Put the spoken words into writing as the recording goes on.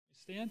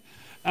Stand.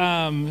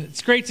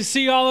 It's great to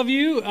see all of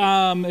you.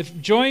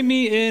 Join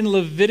me in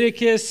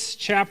Leviticus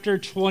chapter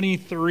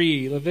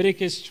 23.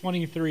 Leviticus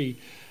 23.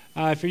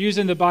 If you're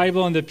using the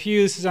Bible in the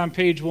pew, this is on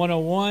page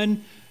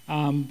 101.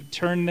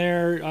 Turn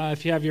there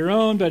if you have your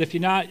own, but if you're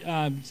not,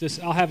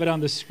 I'll have it on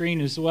the screen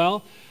as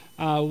well.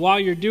 While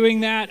you're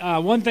doing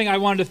that, one thing I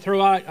wanted to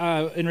throw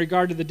out in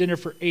regard to the dinner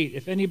for 8.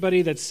 If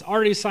anybody that's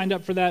already signed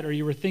up for that, or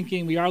you were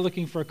thinking, we are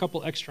looking for a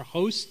couple extra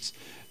hosts.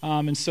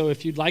 And so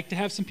if you'd like to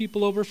have some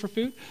people over for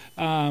food,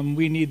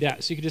 we need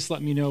that. So you can just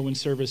let me know when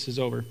service is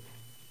over.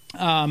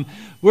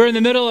 We're in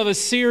the middle of a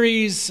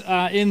series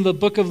in the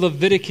book of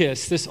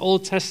Leviticus, this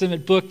Old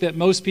Testament book that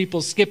most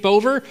people skip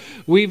over.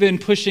 We've been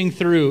pushing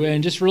through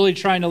and just really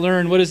trying to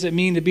learn what does it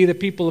mean to be the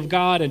people of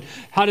God, and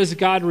how does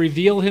God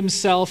reveal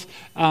himself?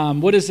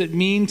 What does it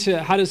mean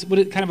to,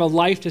 what kind of a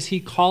life does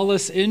he call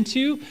us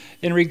into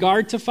in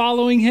regard to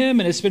following him?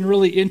 And it's been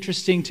really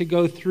interesting to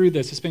go through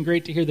this. It's been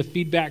great to hear the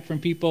feedback from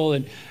people,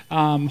 and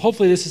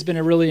hopefully this has been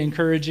a really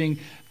encouraging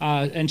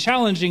and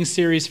challenging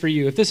series for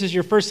you. If this is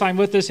your first time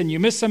with us and you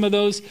missed some of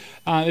those,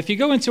 if you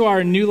go into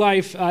our New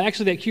Life,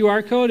 actually that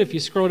QR code, if you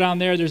scroll down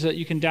there,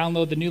 you can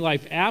download the New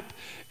Life app,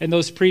 and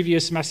those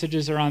previous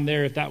messages are on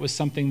there if that was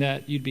something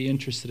that you'd be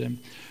interested in.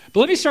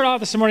 But let me start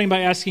off this morning by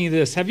asking you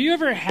this. Have you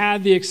ever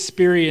had the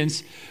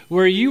experience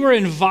where you were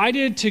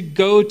invited to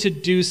go to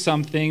do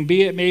something,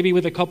 be it maybe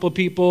with a couple of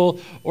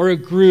people or a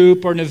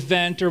group or an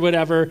event or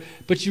whatever,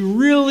 but you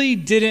really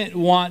didn't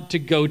want to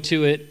go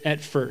to it at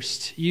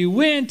first? You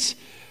went,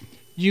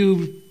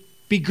 you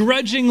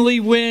begrudgingly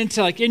went,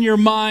 like in your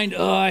mind,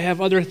 I have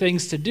other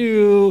things to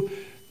do.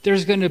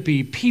 There's going to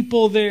be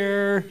people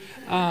there.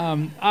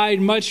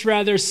 I'd much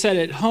rather sit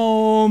at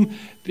home.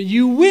 But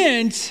you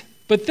went,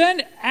 but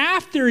then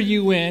after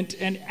you went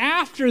and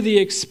after the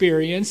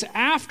experience,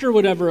 after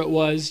whatever it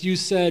was, you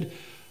said,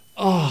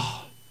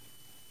 I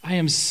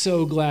am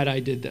so glad I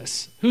did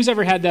this. Who's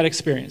ever had that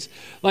experience?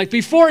 Like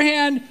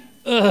beforehand,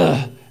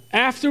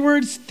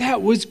 afterwards,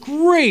 that was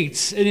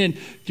great. And then, do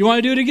you want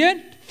to do it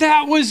again?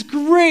 That was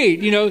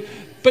great,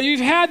 but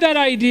you've had that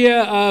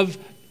idea of,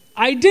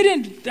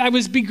 I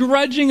was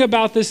begrudging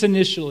about this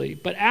initially,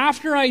 but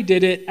after I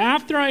did it,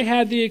 after I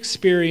had the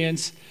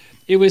experience,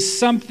 it was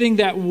something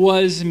that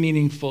was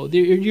meaningful.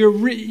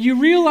 You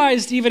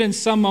realized even in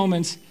some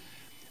moments,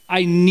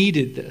 I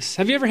needed this.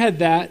 Have you ever had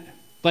that?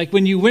 Like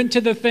when you went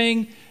to the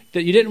thing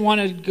that you didn't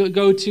want to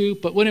go to,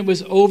 but when it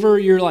was over,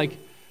 you're like,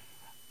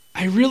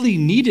 I really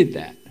needed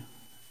that.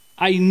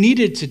 I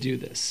needed to do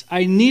this.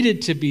 I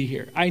needed to be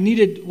here. I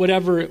needed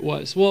whatever it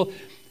was. Well,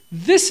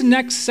 this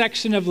next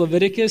section of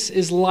Leviticus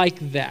is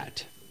like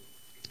that.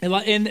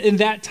 In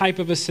that type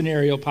of a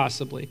scenario,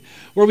 possibly,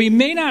 where we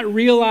may not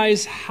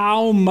realize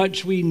how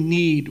much we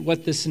need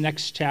what this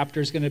next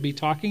chapter is going to be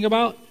talking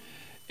about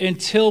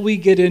until we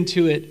get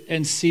into it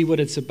and see what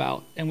it's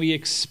about, and we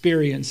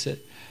experience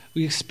it.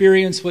 We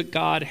experience what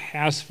God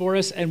has for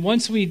us, and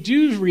once we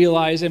do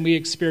realize and we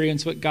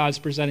experience what God's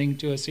presenting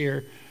to us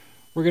here,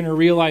 we're going to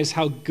realize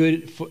how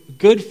good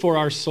for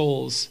our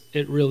souls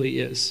it really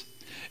is.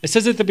 It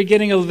says at the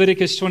beginning of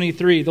Leviticus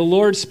 23, the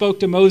Lord spoke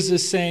to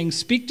Moses, saying,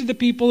 "Speak to the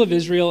people of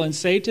Israel and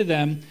say to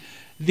them,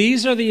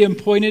 these are the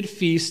appointed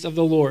feasts of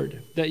the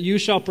Lord, that you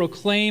shall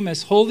proclaim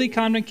as holy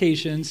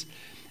convocations.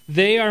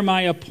 They are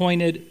my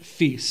appointed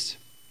feasts."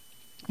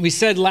 We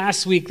said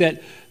last week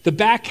that the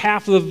back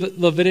half of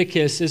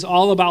Leviticus is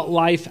all about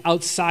life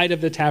outside of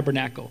the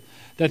tabernacle.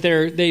 That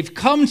they've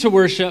come to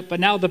worship, but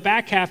now the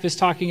back half is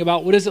talking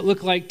about what does it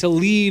look like to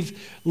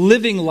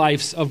living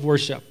lives of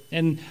worship.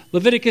 In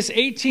Leviticus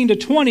 18 to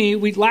 20,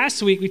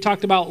 last week we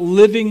talked about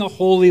living a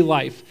holy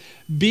life,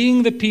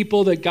 being the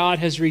people that God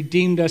has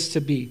redeemed us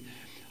to be.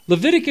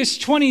 Leviticus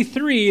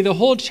 23, the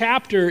whole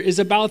chapter, is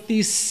about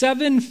these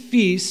 7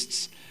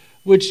 feasts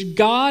which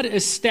God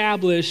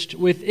established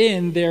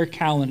within their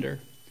calendar.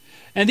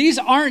 And these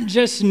aren't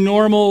just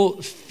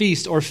normal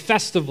feasts or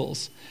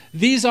festivals.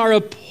 These are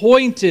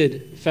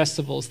appointed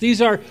festivals. These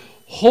are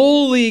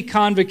holy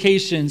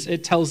convocations,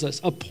 it tells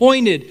us.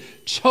 Appointed,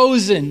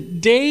 chosen,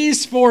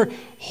 days for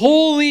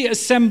holy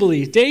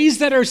assembly, days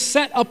that are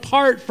set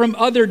apart from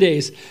other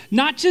days.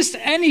 Not just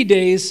any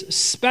days,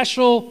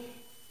 special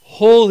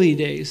holy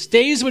days.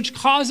 Days which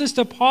cause us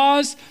to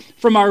pause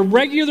from our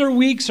regular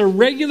weeks or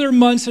regular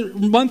months,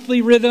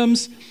 monthly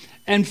rhythms,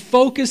 and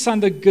focus on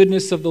the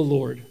goodness of the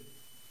Lord.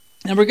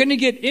 And we're going to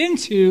get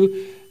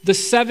into the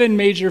 7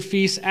 major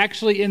feasts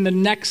actually in the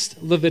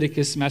next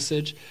Leviticus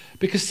message,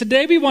 because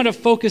today we want to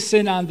focus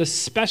in on the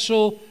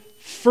special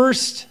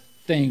first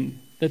thing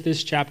that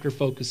this chapter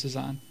focuses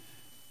on,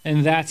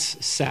 and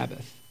that's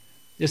Sabbath.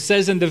 It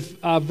says in the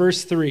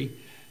verse 3,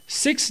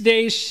 6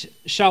 days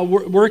shall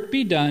work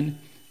be done,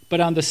 but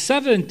on the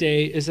 7th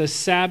day is a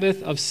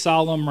Sabbath of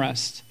solemn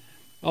rest,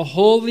 a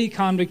holy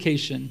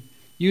convocation.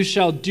 You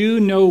shall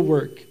do no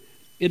work.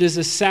 It is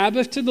a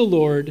Sabbath to the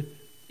Lord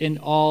in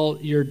all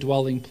your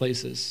dwelling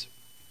places.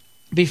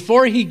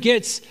 before he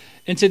gets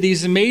into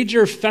these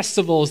major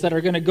festivals that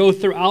are going to go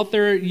throughout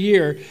their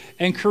year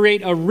and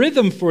create a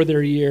rhythm for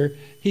their year,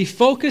 he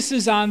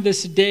focuses on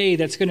this day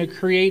that's going to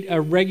create a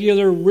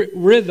regular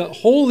rhythm,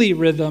 holy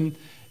rhythm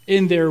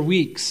in their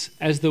weeks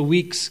as the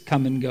weeks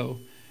come and go.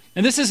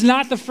 And this is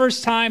not the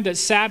first time that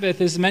Sabbath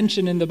is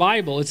mentioned in the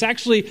Bible. It's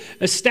actually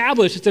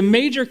established. It's a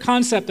major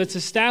concept that's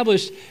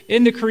established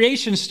in the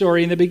creation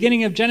story in the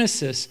beginning of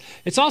Genesis.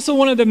 It's also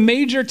one of the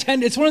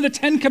it's one of the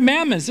 10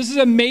 commandments. This is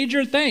a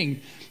major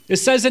thing. It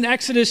says in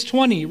Exodus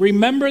 20,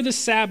 remember the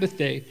Sabbath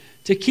day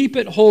to keep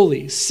it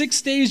holy.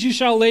 6 days you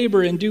shall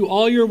labor and do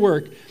all your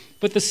work.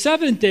 But the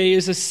seventh day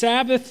is a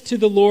Sabbath to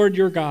the Lord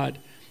your God.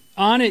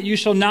 On it you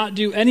shall not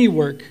do any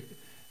work,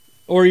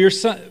 or your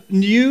son,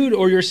 you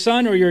or your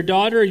son or your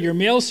daughter, or your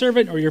male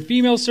servant or your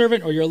female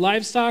servant or your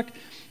livestock,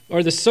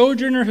 or the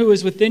sojourner who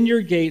is within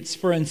your gates.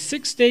 For in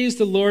 6 days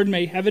the Lord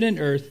made heaven and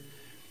earth,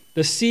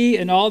 the sea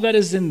and all that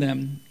is in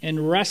them,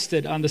 and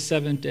rested on the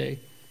seventh day.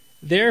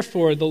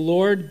 Therefore the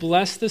Lord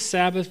blessed the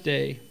Sabbath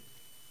day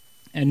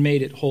and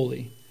made it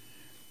holy.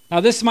 Now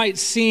this might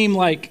seem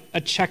like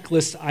a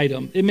checklist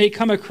item. It may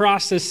come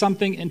across as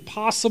something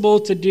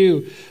impossible to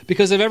do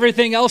because of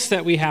everything else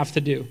that we have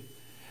to do.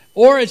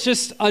 Or it's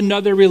just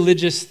another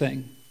religious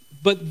thing.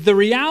 But the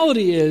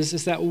reality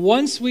is that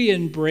once we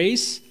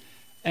embrace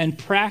and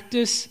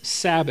practice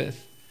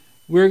Sabbath,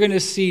 we're going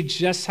to see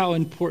just how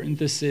important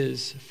this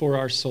is for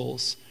our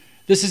souls.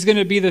 This is going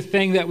to be the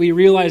thing that we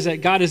realize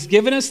that God has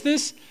given us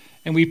this,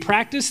 and we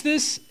practice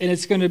this, and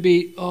it's going to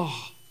be,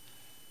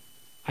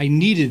 I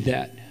needed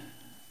that.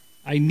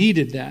 I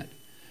needed that.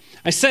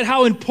 I said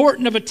how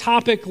important of a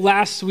topic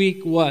last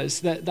week was,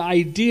 that the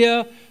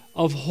idea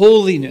of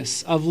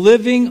holiness, of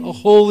living a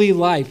holy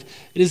life.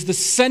 It is the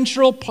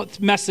central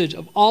message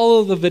of all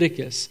of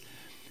Leviticus.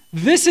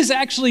 This is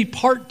actually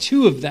part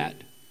 2 of that.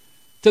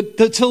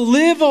 To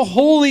live a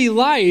holy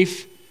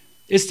life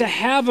is to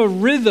have a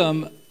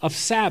rhythm of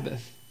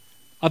Sabbath,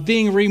 of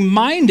being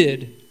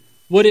reminded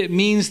what it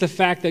means, the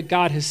fact that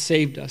God has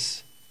saved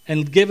us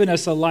and given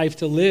us a life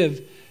to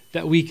live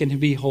that we can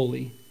be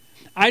holy.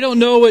 I don't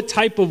know what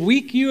type of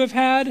week you have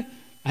had.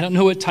 I don't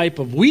know what type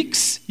of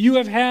weeks you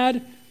have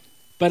had.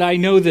 But I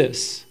know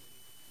this,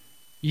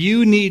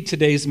 you need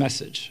today's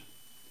message.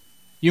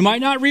 You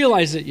might not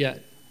realize it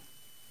yet,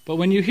 but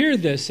when you hear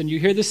this and you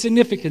hear the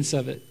significance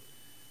of it,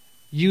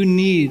 you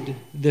need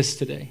this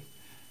today.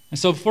 And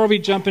so before we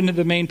jump into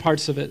the main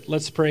parts of it,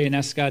 let's pray and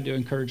ask God to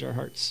encourage our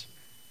hearts.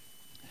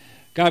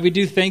 God, we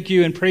do thank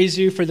you and praise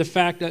you for the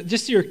fact that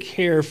just your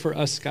care for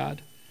us,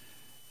 God,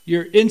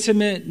 your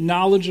intimate,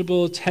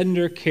 knowledgeable,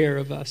 tender care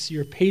of us,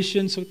 your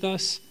patience with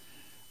us,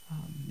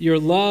 your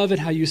love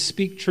and how you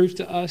speak truth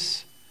to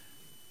us.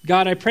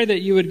 God, I pray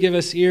that you would give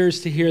us ears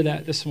to hear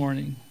that this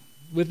morning.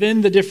 Within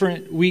the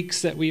different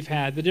weeks that we've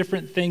had, the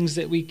different things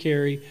that we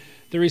carry,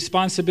 the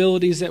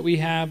responsibilities that we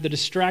have, the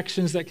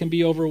distractions that can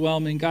be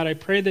overwhelming, God, I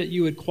pray that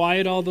you would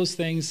quiet all those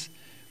things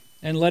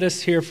and let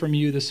us hear from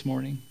you this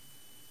morning.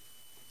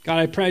 God,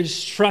 I pray, I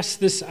just trust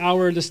this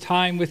hour, this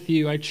time with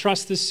you. I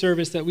trust this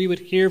service that we would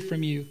hear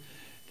from you,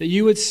 that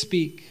you would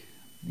speak.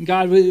 And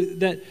God,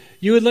 that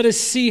you would let us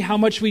see how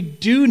much we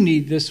do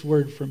need this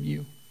word from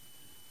you.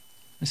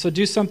 And so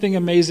do something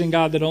amazing,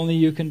 God, that only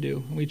you can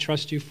do. And we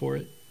trust you for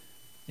it.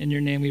 In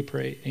your name we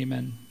pray.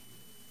 Amen.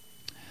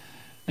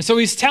 And so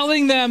he's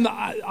telling them,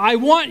 I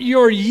want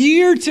your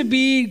year to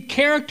be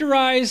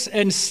characterized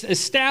and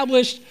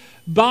established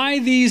by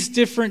these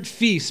different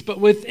feasts. But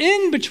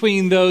within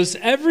between those,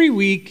 every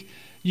week,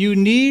 you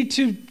need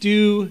to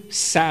do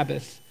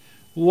Sabbath.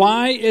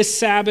 Why is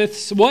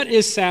Sabbath? What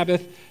is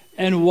Sabbath?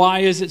 And why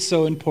is it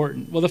so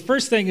important? Well, the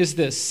first thing is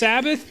this.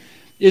 Sabbath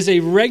is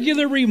a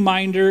regular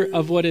reminder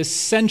of what is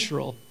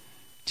central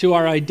to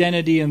our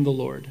identity in the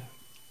Lord.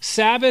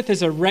 Sabbath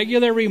is a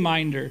regular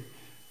reminder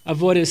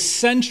of what is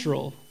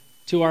central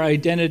to our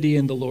identity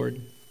in the Lord.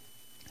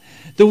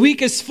 The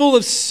week is full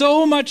of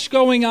so much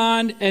going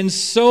on and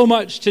so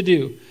much to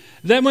do.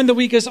 Then when the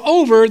week is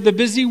over, the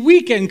busy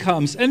weekend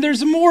comes and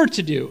there's more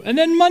to do. And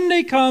then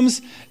Monday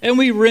comes and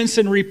we rinse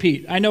and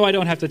repeat. I know I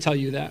don't have to tell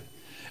you that.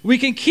 We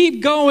can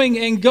keep going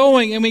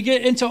and we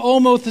get into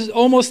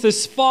almost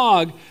this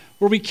fog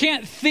where we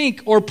can't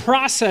think or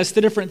process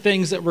the different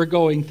things that we're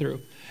going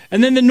through.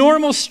 And then the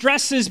normal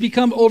stresses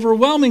become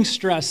overwhelming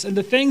stress, and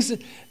the things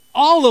that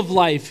all of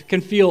life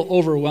can feel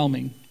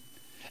overwhelming.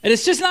 And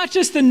it's just not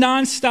just the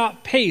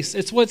nonstop pace,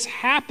 it's what's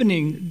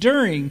happening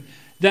during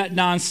that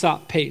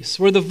nonstop pace,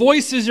 where the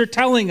voices are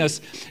telling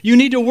us, you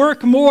need to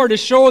work more to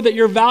show that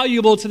you're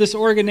valuable to this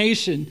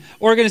organization.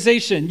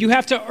 You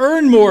have to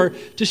earn more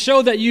to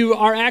show that you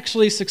are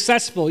actually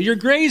successful. Your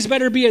grades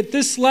better be at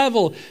this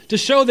level to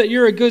show that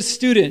you're a good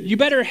student. You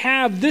better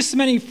have this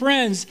many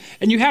friends,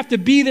 and you have to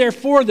be there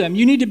for them.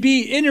 You need to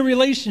be in a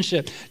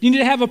relationship. You need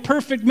to have a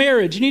perfect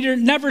marriage. You need to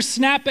never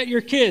snap at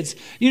your kids.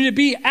 You need to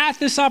be at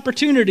this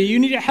opportunity. You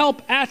need to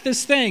help at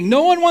this thing.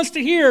 No one wants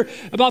to hear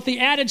about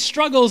the added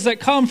struggles that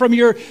come from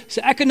your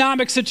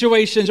economic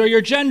situations or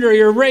your gender or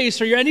your race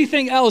or your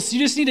anything else. You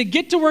just need to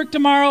get to work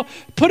tomorrow,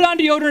 put on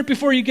deodorant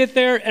before you get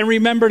there, and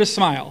remember to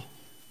smile.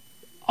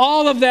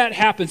 all of that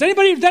happens.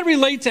 Anybody that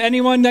relate to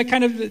anyone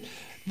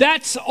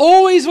that's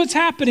always what's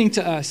happening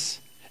to us.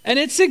 And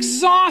it's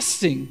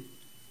exhausting.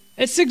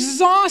 It's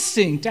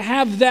exhausting to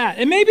have that.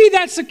 And maybe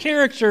that's a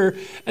character,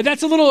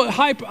 that's a little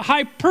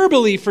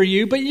hyperbole for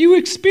you, but you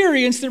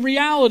experience the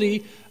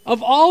reality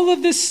of all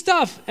of this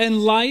stuff,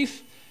 and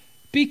life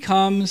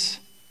becomes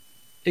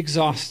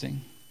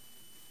exhausting.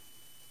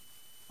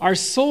 Our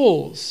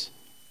souls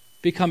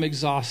become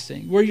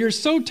exhausting, where you're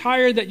so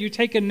tired that you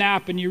take a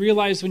nap and you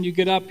realize when you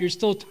get up you're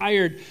still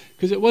tired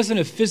because it wasn't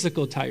a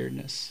physical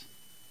tiredness.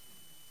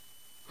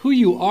 Who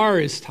you are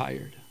is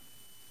tired.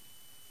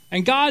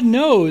 And God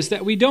knows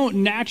that we don't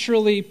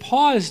naturally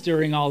pause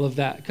during all of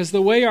that, because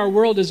the way our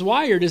world is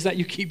wired is that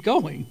you keep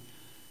going.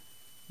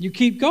 You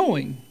keep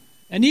going.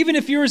 And even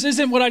if yours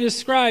isn't what I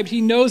described,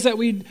 he knows that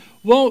we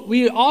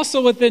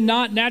also, within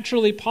not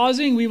naturally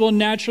pausing, we will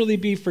naturally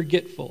be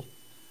forgetful.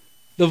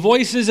 The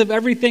voices of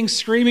everything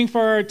screaming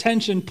for our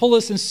attention pull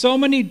us in so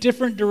many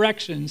different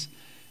directions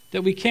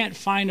that we can't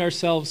find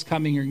ourselves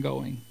coming and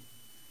going.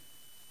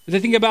 As I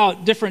think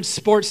about different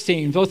sports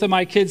teams, both of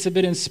my kids have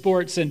been in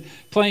sports and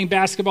playing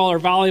basketball or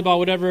volleyball,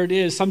 whatever it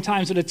is.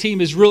 Sometimes when a team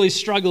is really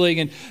struggling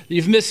and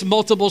you've missed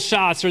multiple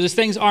shots or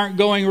things aren't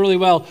going really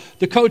well,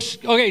 the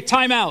coach, okay,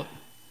 time out.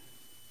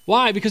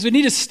 Why? Because we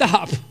need to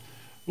stop.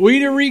 We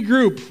need to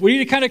regroup. We need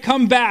to kind of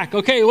come back.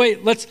 Okay,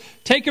 wait, let's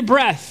take a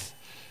breath.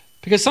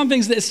 Because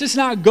it's just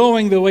not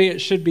going the way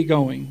it should be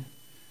going.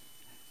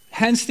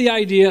 Hence the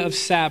idea of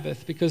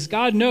Sabbath, because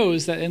God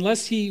knows that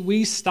unless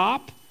we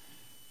stop,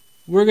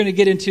 we're going to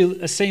get into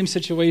a same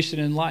situation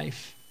in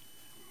life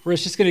where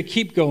it's just going to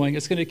keep going.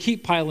 It's going to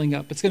keep piling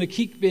up. It's going to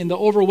keep being, the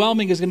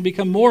overwhelming is going to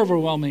become more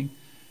overwhelming,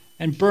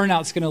 and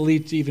burnout's going to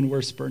lead to even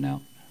worse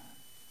burnout.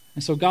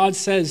 And so God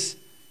says,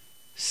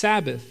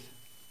 Sabbath,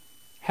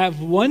 have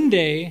one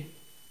day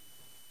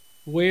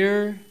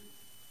where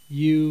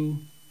you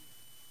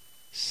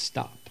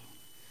stop.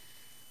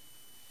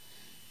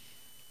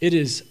 It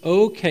is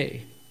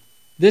okay.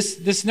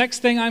 This next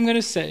thing I'm going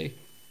to say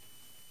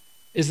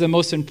is the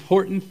most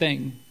important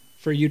thing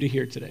for you to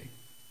hear today.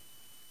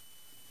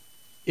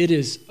 It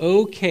is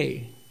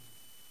okay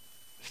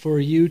for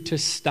you to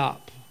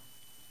stop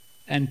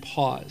and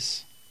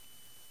pause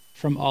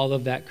from all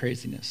of that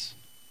craziness.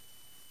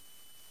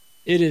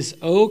 It is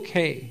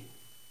okay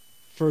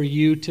for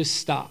you to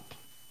stop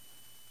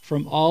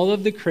from all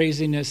of the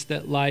craziness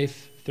that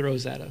life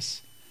throws at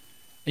us.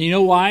 And you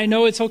know why I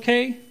know it's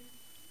okay?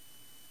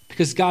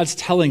 Because God's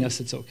telling us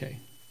it's okay.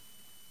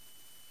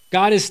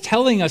 God is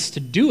telling us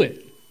to do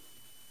it.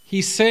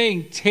 He's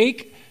saying,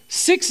 take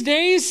 6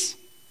 days,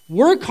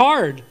 work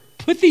hard,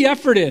 put the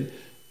effort in. I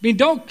mean,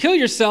 don't kill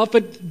yourself,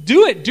 but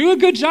do it. Do a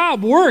good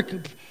job, work,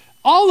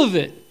 all of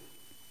it.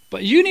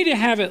 But you need to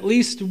have at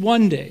least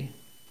one day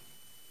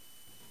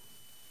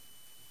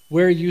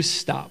where you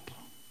stop.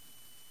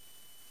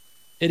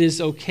 It is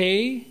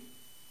okay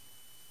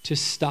to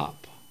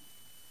stop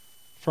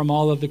from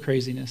all of the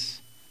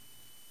craziness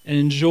and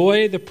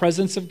enjoy the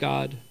presence of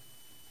God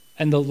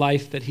and the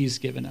life that he's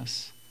given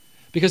us.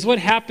 Because what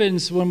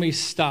happens when we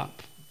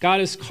stop? God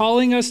is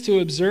calling us to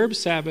observe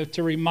Sabbath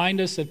to remind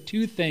us of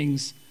two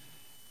things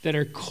that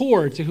are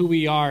core to who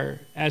we are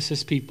as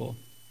his people.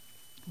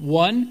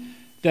 One,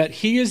 that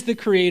he is the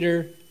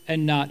creator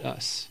and not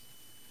us.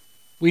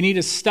 We need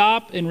to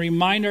stop and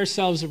remind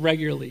ourselves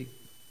regularly.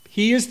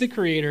 He is the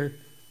creator,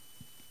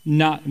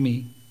 not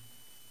me.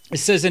 It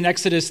says in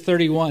Exodus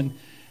 31,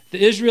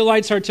 the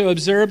Israelites are to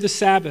observe the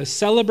Sabbath,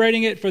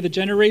 celebrating it for the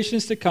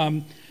generations to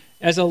come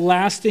as a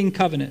lasting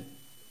covenant.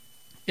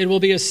 It will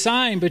be a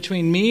sign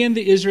between me and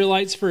the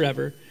Israelites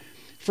forever.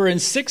 For in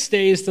 6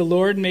 days the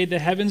Lord made the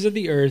heavens and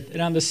the earth,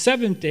 and on the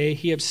seventh day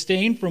he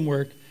abstained from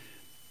work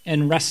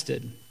and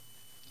rested.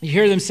 You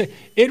hear them say,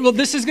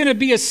 this is going to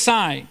be a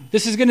sign.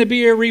 This is going to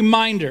be a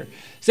reminder.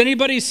 Is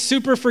anybody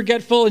super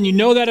forgetful and you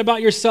know that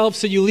about yourself,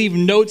 so you leave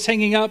notes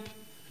hanging up?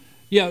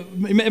 Yeah,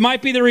 it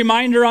might be the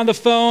reminder on the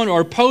phone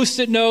or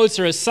Post-it notes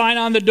or a sign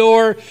on the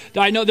door.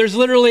 I know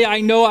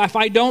if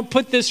I don't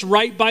put this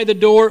right by the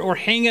door or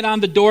hang it on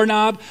the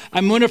doorknob,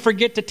 I'm going to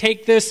forget to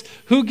take this.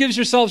 Who gives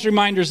yourselves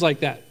reminders like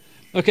that?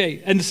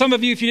 Okay, and some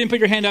of you, if you didn't put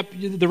your hand up,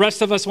 the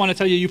rest of us want to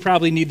tell you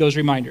probably need those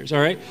reminders,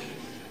 all right?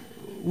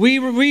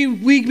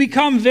 We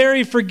become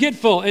very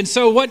forgetful. And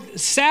so what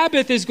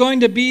Sabbath is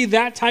going to be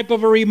that type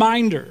of a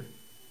reminder.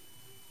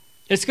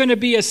 It's going to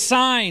be a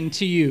sign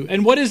to you.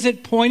 And what is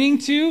it pointing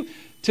to?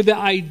 To the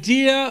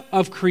idea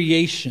of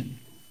creation.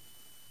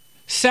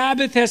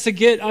 Sabbath has to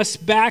get us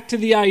back to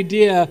the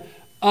idea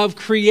of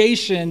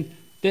creation,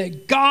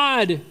 that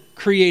God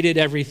created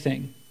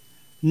everything,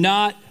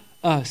 not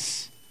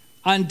us.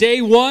 On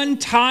day one,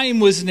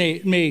 time was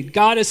made.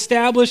 God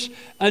established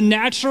a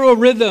natural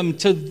rhythm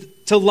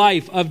to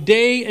life of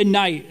day and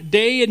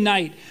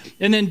night.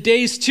 And then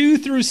days 2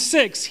 through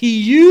 6, he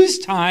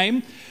used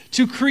time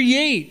to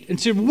create and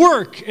to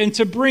work and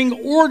to bring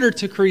order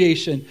to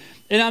creation.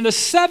 And on the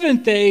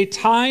seventh day,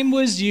 time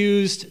was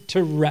used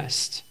to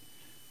rest.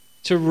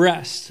 To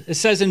rest. It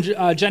says in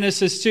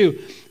Genesis 2,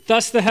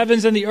 thus the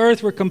heavens and the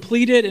earth were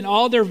completed in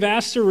all their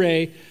vast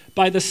array,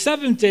 by the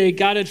seventh day,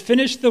 God had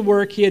finished the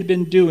work he had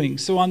been doing.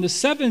 So on the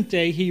seventh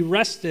day, he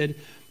rested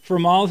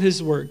from all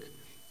his work.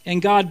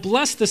 And God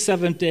blessed the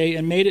seventh day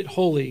and made it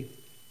holy,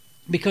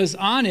 because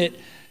on it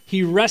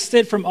he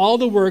rested from all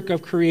the work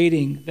of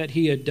creating that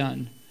he had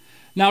done.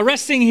 Now,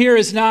 resting here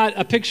is not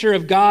a picture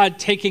of God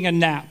taking a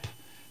nap.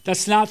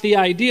 That's not the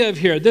idea of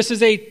here. This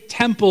is a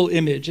temple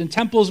image, and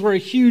temples were a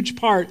huge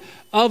part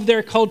of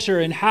their culture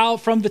and how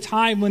from the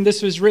time when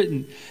this was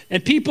written.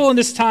 And people in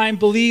this time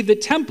believed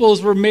that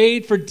temples were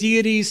made for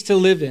deities to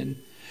live in.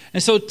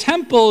 And so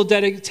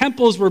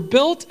temples were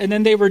built and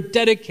then they were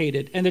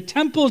dedicated. And the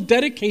temple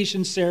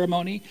dedication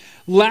ceremony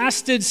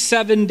lasted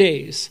 7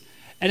 days.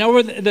 And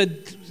over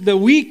the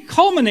week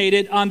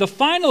culminated on the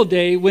final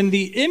day when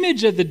the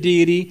image of the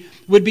deity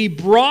would be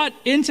brought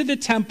into the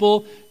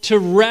temple to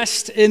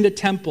rest in the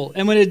temple.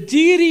 And when a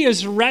deity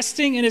is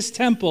resting in his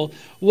temple,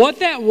 what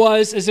that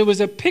was is it was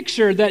a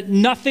picture that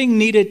nothing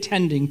needed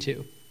tending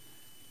to.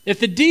 If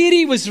the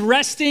deity was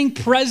resting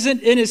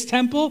present in his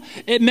temple,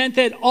 it meant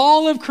that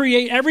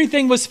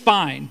everything was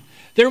fine.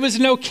 There was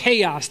no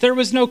chaos. There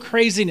was no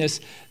craziness.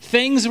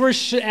 Things were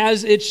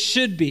as it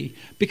should be.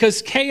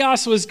 Because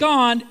chaos was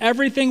gone,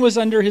 everything was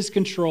under his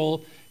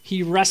control.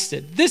 He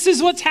rested. This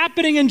is what's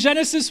happening in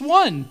Genesis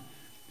 1.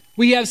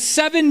 We have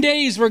 7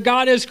 days where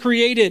God has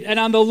created, and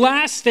on the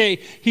last day,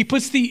 he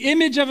puts the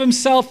image of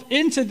himself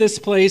into this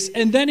place,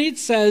 and then it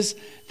says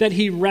that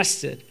he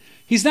rested.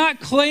 He's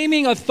not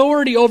claiming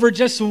authority over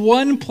just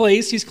one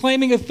place. He's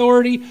claiming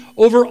authority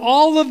over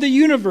all of the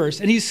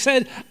universe. And he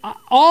said,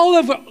 all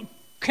of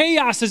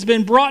chaos has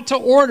been brought to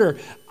order.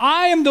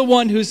 I am the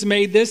one who's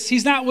made this.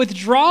 He's not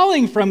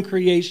withdrawing from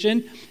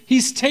creation.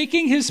 He's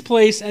taking his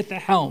place at the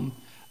helm.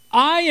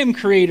 I am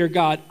creator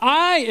God.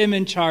 I am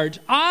in charge.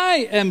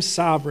 I am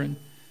sovereign.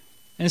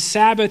 And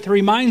Sabbath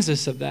reminds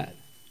us of that.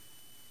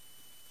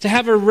 To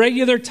have a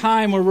regular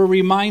time where we're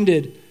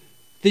reminded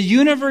the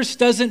universe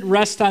doesn't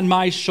rest on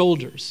my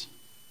shoulders.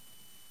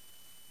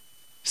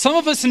 Some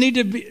of us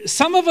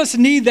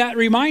need that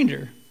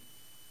reminder.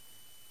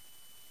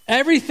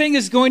 Everything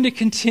is going to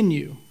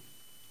continue,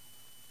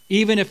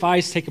 even if I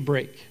take a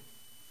break.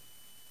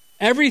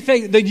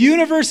 The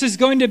universe is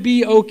going to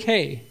be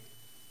okay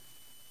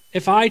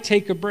if I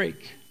take a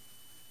break.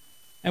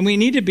 And we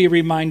need to be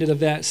reminded of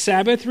that.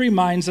 Sabbath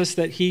reminds us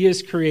that he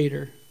is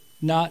creator,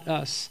 not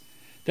us.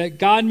 That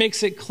God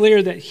makes it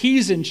clear that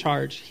he's in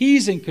charge.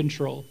 He's in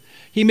control.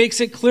 He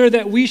makes it clear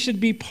that we should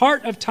be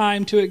part of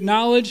time to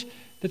acknowledge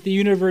that the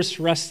universe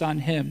rests on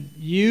him.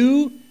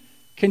 You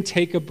can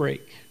take a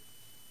break.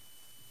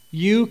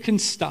 You can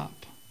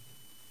stop.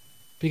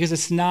 Because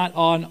it's not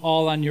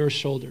all on your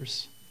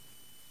shoulders.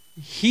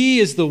 He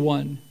is the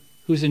one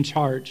who's in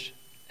charge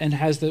and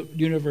has the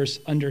universe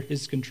under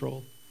his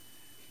control.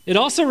 It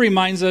also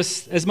reminds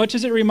us, as much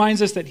as it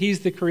reminds us that he's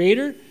the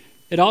creator,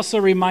 it also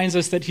reminds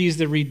us that he's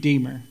the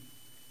redeemer.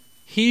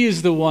 He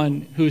is the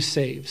one who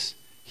saves.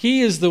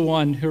 He is the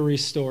one who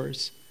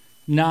restores,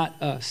 not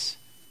us.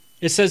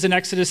 It says in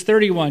Exodus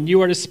 31,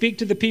 you are to speak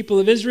to the people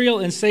of Israel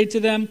and say to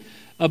them,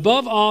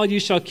 above all,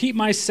 you shall keep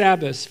my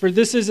Sabbaths, for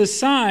this is a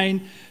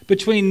sign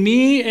between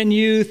me and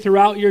you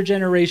throughout your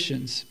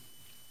generations,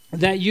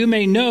 that you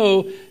may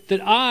know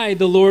that I,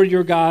 the Lord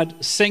your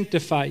God,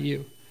 sanctify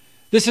you.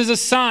 This is a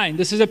sign.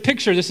 This is a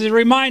picture. This is a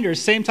reminder,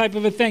 same type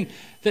of a thing,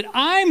 that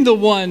I'm the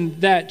one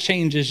that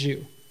changes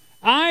you.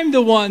 I'm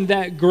the one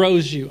that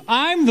grows you.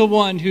 I'm the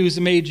one who's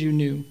made you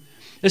new.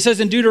 It says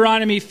in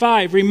Deuteronomy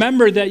 5,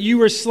 remember that you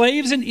were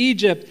slaves in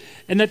Egypt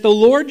and that the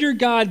Lord your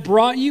God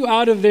brought you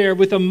out of there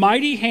with a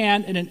mighty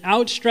hand and an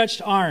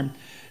outstretched arm.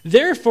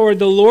 Therefore,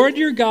 the Lord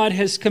your God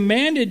has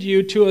commanded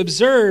you to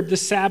observe the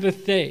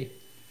Sabbath day.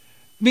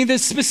 I mean, the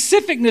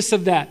specificness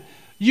of that.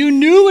 You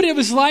knew what it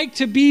was like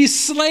to be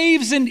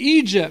slaves in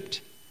Egypt,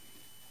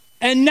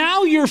 and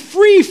now you're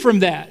free from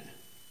that.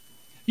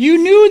 You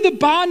knew the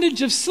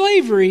bondage of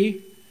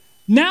slavery,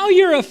 now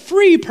you're a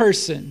free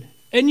person,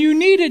 and you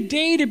need a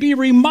day to be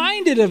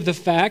reminded of the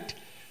fact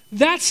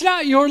that's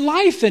not your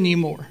life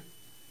anymore.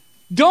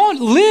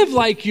 Don't live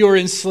like you're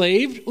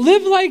enslaved,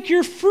 live like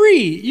you're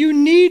free. You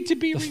need to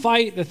be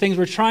the things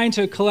we're trying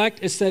to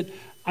collect is that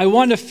I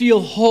want to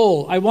feel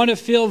whole. I want to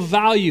feel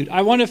valued.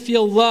 I want to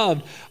feel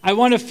loved. I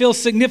want to feel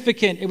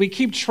significant. And we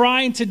keep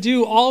trying to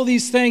do all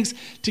these things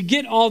to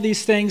get all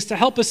these things to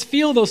help us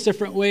feel those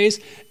different ways.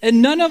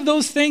 And none of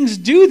those things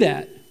do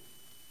that.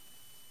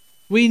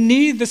 We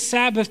need the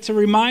Sabbath to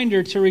remind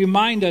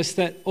us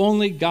that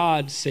only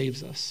God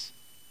saves us.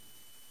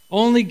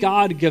 Only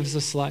God gives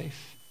us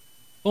life.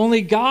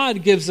 Only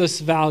God gives us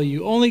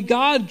value. Only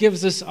God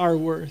gives us our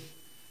worth.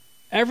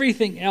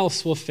 Everything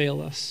else will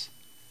fail us.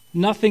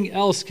 Nothing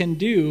else can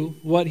do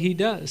what he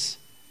does.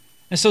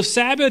 And so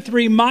Sabbath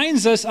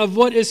reminds us of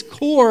what is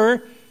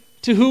core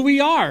to who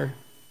we are.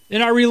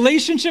 In our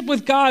relationship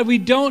with God, we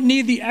don't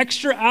need the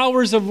extra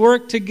hours of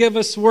work to give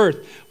us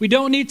worth. We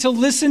don't need to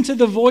listen to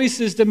the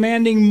voices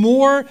demanding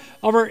more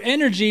of our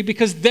energy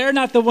because they're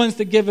not the ones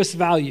that give us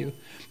value.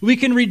 We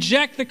can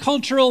reject the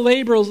cultural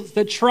labels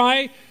that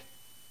try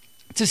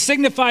to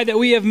signify that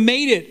we have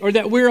made it or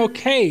that we're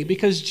okay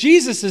because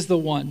Jesus is the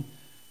one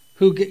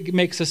who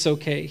makes us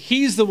okay.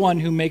 He's the one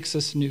who makes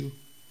us new.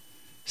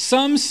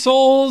 Some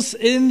souls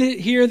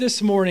here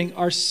this morning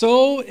are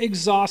so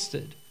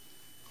exhausted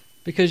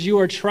because you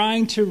are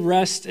trying to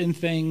rest in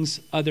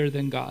things other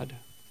than God.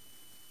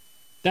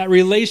 That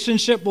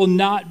relationship will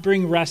not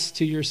bring rest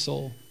to your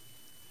soul.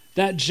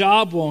 That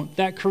job won't.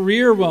 That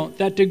career won't.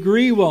 That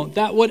degree won't.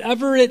 That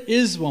whatever it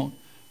is won't.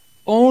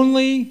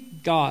 Only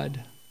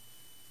God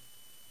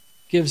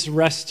gives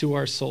rest to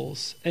our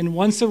souls. And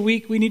once a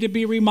week, we need to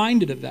be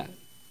reminded of that.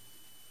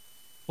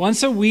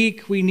 Once a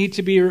week, we need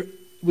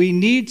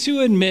to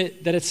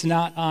admit that it's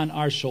not on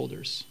our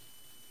shoulders.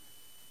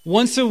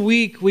 Once a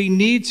week, we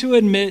need to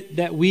admit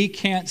that we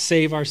can't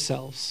save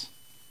ourselves.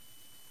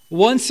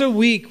 Once a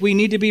week, we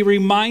need to be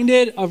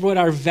reminded of what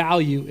our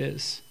value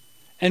is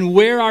and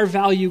where our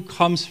value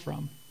comes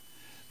from,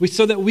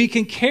 so that we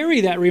can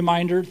carry that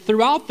reminder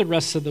throughout the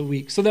rest of the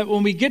week, so that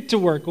when we get to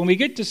work, when we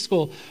get to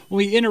school, when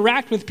we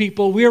interact with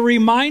people, we are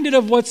reminded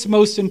of what's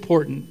most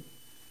important.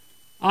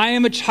 I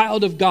am a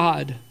child of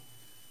God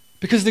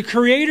because the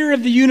creator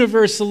of the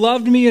universe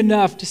loved me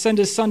enough to send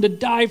his son to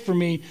die for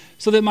me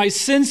so that my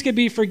sins could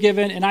be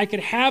forgiven and I could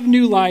have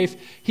new life.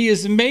 He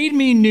has made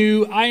me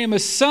new. I am a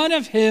son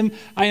of him.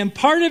 I am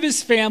part of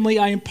his family.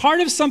 I am part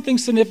of something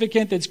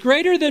significant that's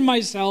greater than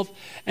myself,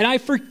 and I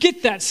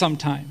forget that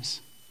sometimes.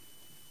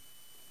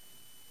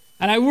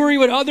 And I worry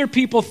what other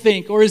people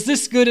think, or is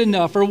this good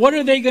enough, or what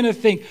are they going to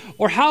think,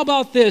 or how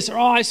about this, or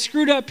I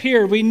screwed up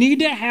here. We need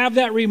to have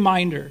that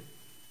reminder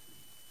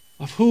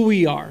of who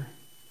we are.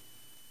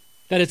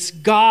 That it's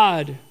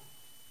God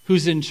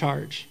who's in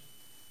charge.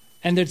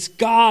 And that it's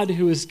God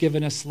who has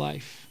given us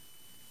life.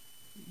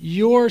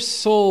 Your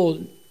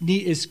soul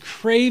is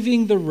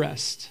craving the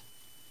rest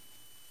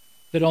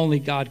that only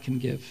God can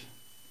give.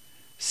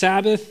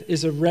 Sabbath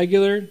is a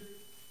regular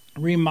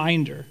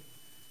reminder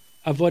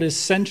of what is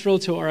central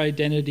to our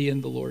identity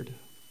in the Lord.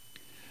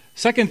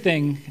 Second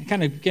thing,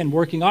 kind of again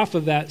working off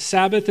of that,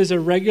 Sabbath is a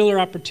regular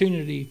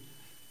opportunity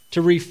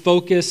to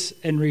refocus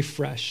and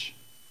refresh.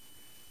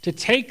 To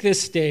take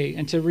this day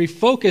and to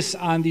refocus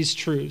on these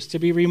truths, to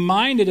be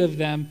reminded of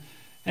them,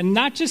 and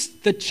not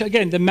just,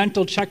 the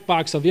mental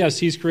checkbox of, yes,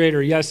 he's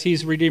creator, yes,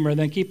 he's redeemer, and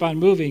then keep on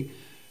moving,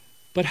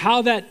 but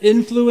how that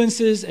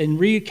influences and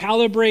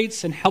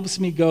recalibrates and helps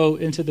me go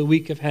into the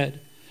week ahead.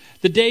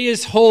 The day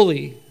is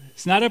holy.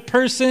 It's not a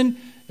person,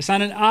 it's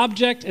not an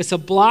object, it's a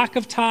block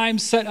of time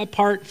set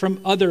apart from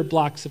other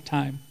blocks of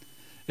time.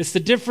 It's the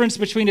difference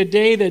between a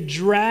day that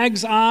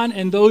drags on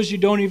and those you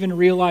don't even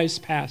realize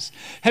pass.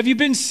 Have you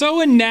been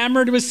so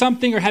enamored with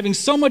something or having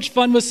so much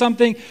fun with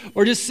something,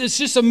 or it's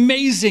just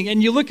amazing,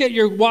 and you look at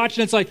your watch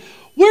and it's like,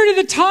 where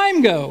did the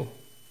time go?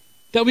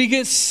 That we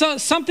get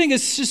something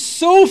that's just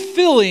so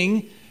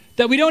filling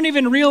that we don't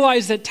even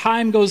realize that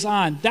time goes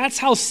on. That's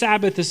how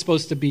Sabbath is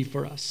supposed to be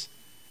for us.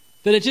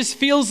 That it just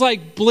feels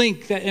like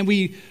blink,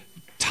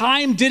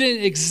 time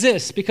didn't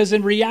exist, because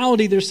in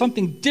reality there's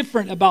something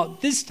different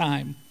about this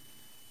time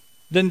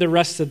than the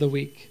rest of the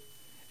week.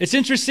 It's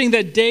interesting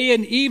that day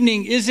and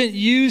evening isn't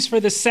used for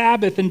the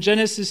Sabbath in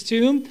Genesis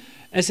 2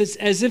 as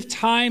if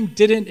time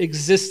didn't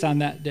exist on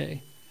that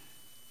day.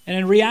 And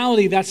in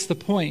reality, that's the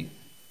point.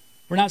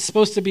 We're not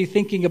supposed to be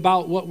thinking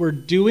about what we're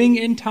doing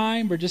in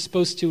time. We're just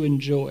supposed to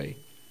enjoy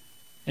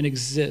and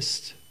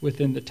exist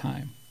within the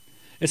time.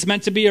 It's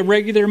meant to be a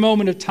regular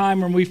moment of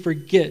time when we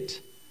forget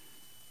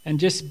and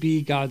just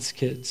be God's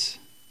kids.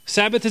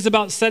 Sabbath is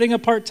about setting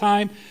apart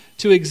time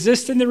to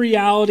exist in the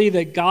reality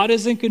that God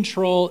is in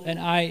control and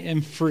I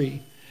am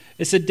free.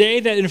 It's a day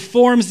that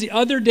informs the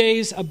other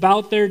days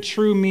about their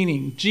true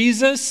meaning.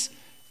 Jesus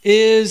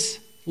is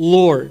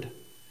Lord.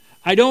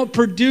 I don't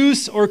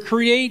produce or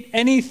create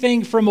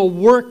anything from a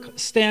work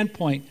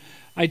standpoint.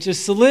 I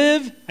just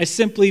live, I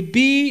simply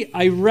be,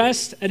 I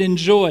rest and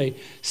enjoy.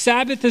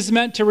 Sabbath is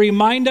meant to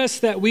remind us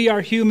that we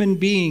are human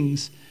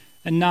beings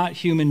and not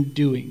human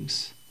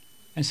doings.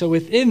 And so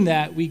within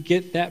that, we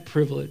get that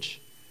privilege.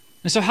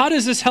 And so how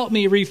does this help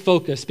me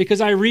refocus? Because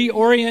I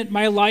reorient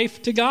my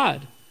life to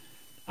God.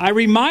 I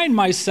remind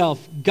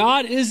myself,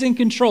 God is in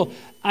control.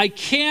 I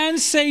can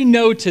say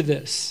no to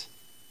this,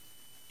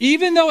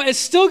 even though it's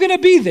still going to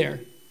be there.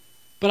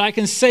 But I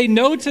can say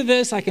no to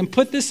this. I can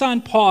put this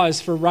on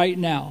pause for right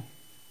now,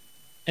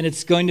 and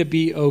it's going to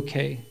be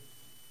okay.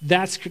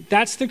 That's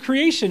the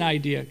creation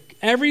idea.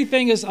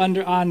 Everything is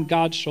on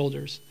God's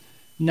shoulders,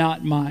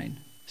 not mine.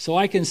 So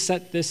I can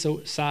set this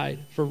aside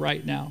for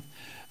right now.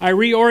 I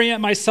reorient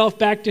myself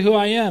back to who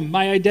I am.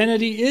 My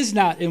identity is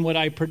not in what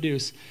I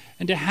produce.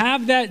 And to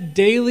have that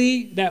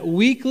daily, that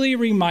weekly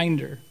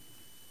reminder,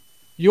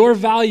 your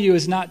value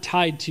is not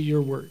tied to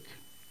your work.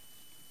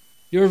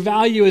 Your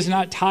value is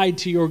not tied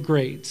to your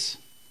grades.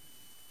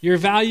 Your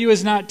value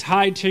is not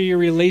tied to your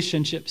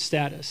relationship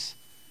status.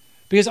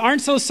 Because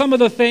aren't those some of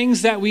the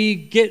things that we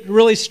get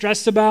really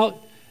stressed about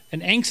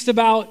and angst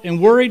about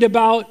and worried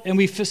about, and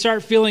we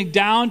start feeling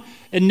down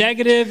and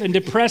negative and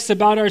depressed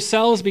about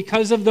ourselves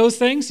because of those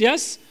things?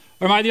 Yes?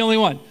 Or am I the only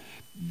one?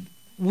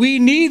 We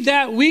need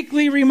that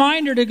weekly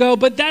reminder to go,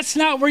 but that's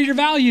not where your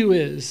value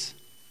is.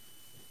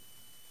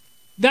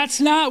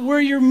 That's not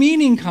where your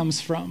meaning comes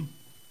from.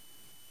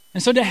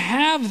 And so to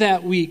have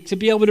that week, to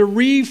be able to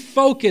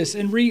refocus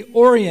and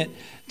reorient,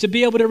 to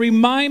be able to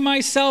remind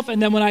myself,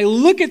 and then when I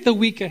look at the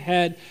week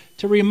ahead,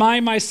 to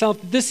remind myself,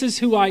 this is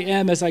who I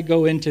am as I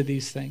go into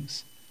these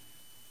things.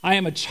 I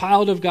am a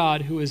child of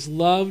God who is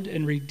loved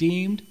and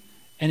redeemed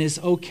and is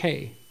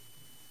okay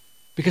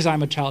because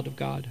I'm a child of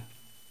God.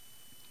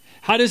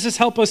 How does this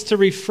help us to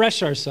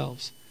refresh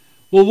ourselves?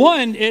 Well,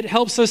 one, it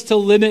helps us to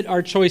limit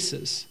our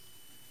choices.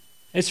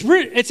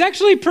 It's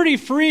actually pretty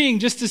freeing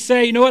just to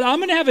say, you know what, I'm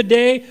going to have a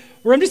day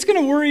where I'm just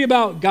going to worry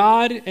about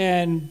God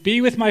and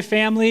be with my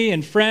family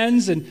and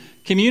friends and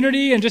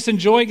community and just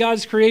enjoy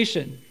God's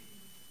creation.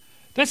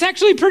 That's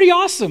actually pretty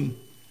awesome.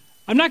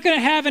 I'm not going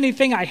to have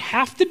anything I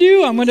have to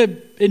do. I'm going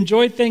to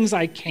enjoy things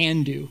I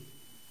can do.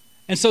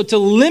 And so to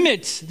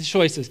limit the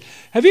choices.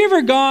 Have you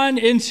ever gone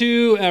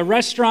into a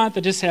restaurant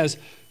that just has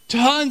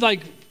tons,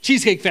 like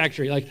Cheesecake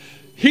Factory, like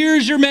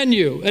here's your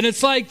menu. And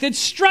it's like, it's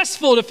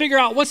stressful to figure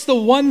out what's the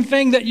one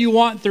thing that you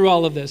want through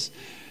all of this.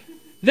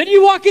 Then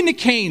you walk into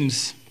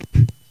Cane's.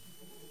 And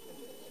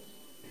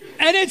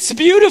it's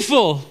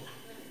beautiful.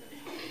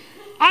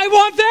 I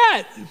want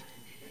that.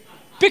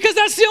 Because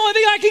that's the only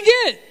thing I can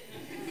get.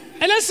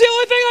 And that's the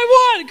only thing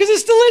I want because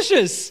it's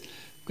delicious. I'm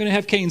going to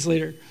have Cane's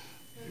later.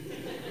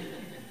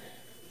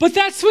 But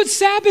that's what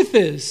Sabbath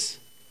is.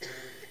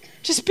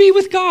 Just be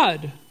with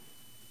God.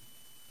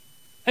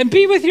 And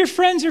be with your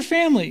friends or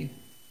family.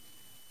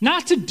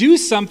 Not to do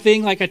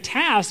something like a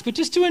task, but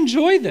just to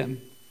enjoy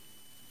them.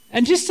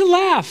 And just to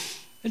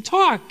laugh and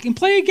talk and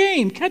play a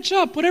game, catch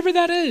up, whatever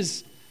that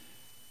is.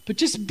 But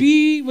just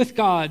be with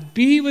God.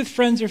 Be with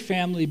friends or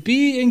family.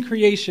 Be in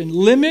creation.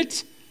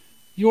 Limit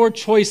your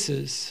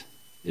choices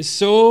is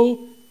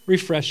so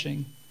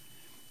refreshing.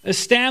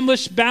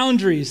 Establish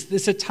boundaries.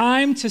 It's a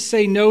time to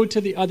say no to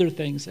the other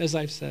things, as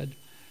I've said.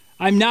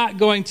 I'm not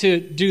going to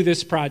do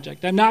this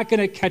project. I'm not going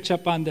to catch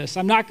up on this.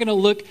 I'm not going to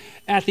look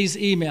at these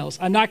emails.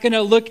 I'm not going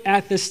to look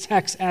at this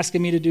text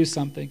asking me to do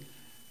something.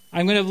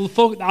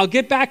 I'll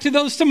get back to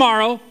those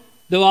tomorrow.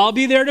 They'll all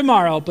be there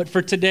tomorrow. But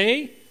for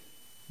today,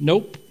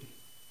 nope.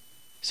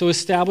 So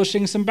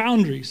establishing some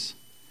boundaries.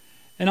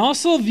 And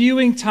also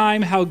viewing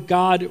time how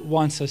God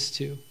wants us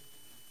to.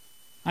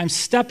 I'm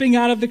stepping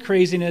out of the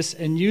craziness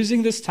and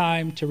using this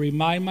time to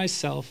remind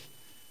myself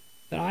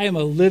that I am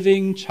a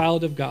living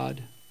child of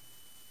God.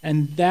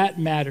 And that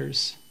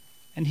matters.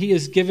 And he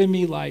has given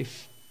me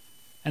life.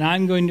 And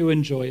I'm going to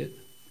enjoy it.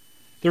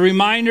 The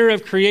reminder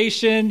of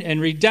creation and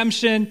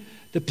redemption,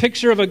 the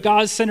picture of a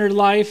God-centered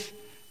life,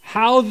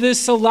 how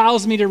this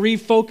allows me to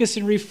refocus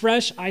and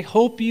refresh, I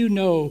hope you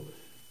know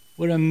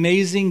what an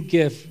amazing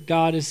gift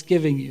God is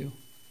giving you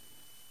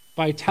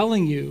by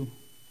telling you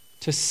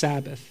to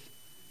Sabbath.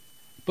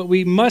 But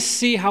we must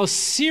see how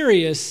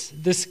serious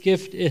this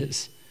gift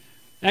is.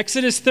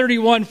 Exodus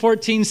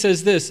 31:14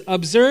 says this,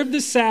 observe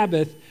the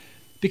Sabbath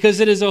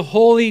because it is a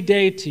holy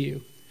day to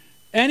you.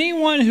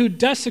 Anyone who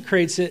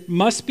desecrates it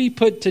must be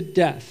put to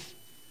death.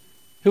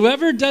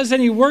 Whoever does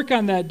any work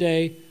on that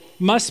day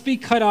must be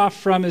cut off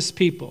from his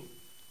people.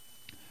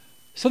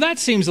 So that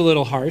seems a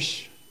little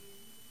harsh.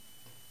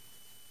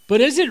 But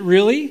is it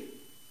really?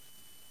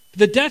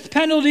 The death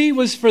penalty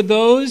was for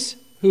those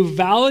who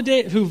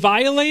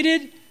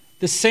violated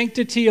the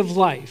sanctity of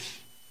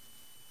life.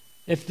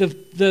 If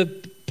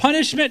the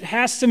punishment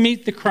has to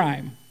meet the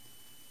crime.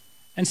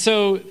 And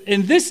so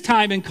in this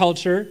time and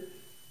culture,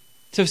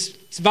 to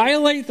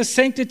violate the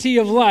sanctity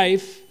of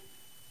life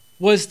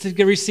was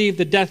to receive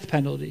the death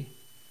penalty.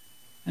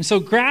 And so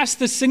grasp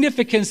the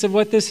significance of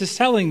what this is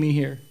telling me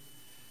here.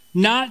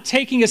 Not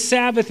taking a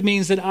Sabbath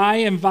means that I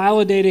am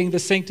violating the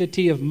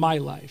sanctity of my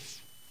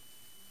life.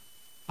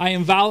 I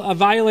am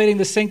violating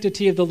the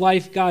sanctity of the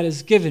life God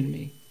has given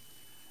me.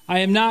 I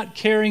am not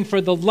caring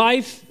for the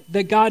life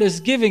that God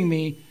is giving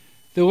me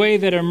the way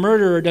that a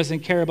murderer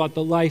doesn't care about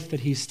the life that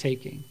he's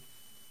taking.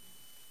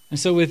 And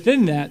so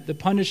within that, the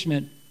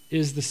punishment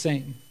is the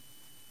same.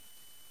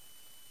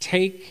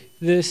 Take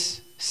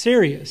this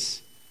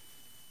serious.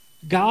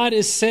 God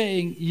is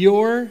saying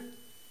your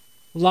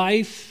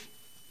life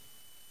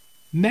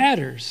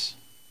matters.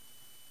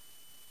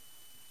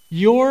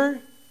 Your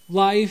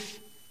life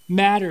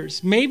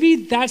matters. Maybe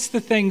that's the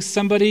thing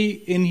somebody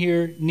in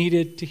here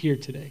needed to hear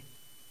today.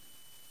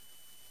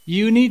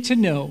 You need to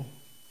know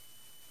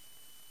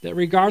that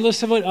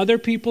regardless of what other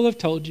people have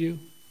told you,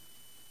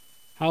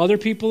 how other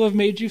people have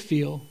made you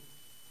feel,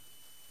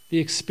 the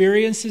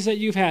experiences that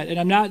you've had, and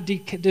I'm not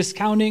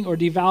discounting or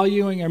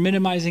devaluing or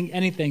minimizing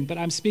anything, but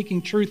I'm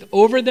speaking truth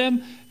over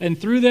them and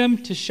through them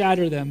to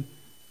shatter them.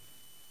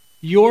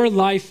 Your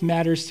life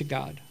matters to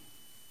God.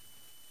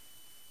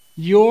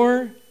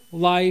 Your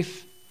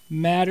life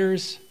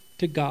matters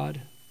to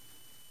God.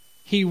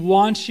 He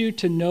wants you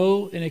to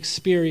know and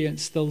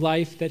experience the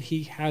life that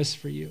he has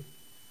for you.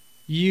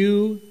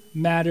 You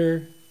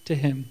matter to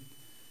him.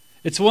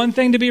 It's one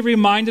thing to be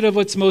reminded of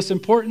what's most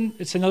important.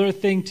 It's another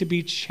thing to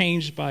be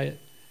changed by it.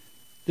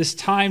 This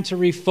time to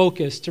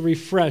refocus, to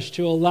refresh,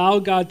 to allow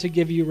God to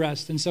give you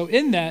rest. And so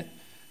in that,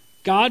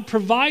 God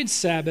provides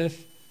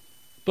Sabbath,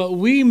 but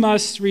we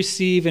must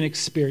receive and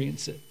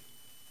experience it.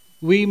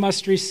 We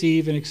must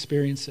receive and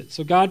experience it.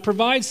 So God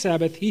provides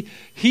Sabbath.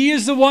 He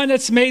is the one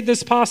that's made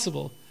this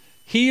possible.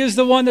 He is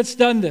the one that's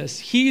done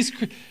this.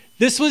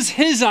 This was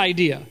his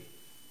idea.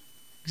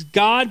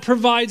 God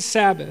provides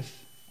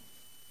Sabbath,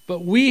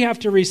 but we have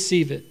to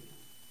receive it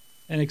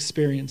and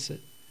experience it.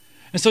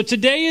 And so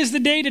today is the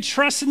day to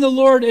trust in the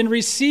Lord and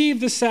receive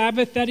the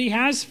Sabbath that he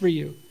has for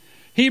you.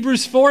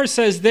 Hebrews 4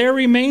 says, there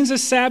remains a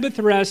Sabbath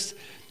rest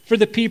for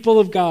the people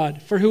of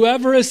God. For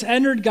whoever has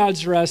entered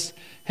God's rest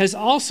has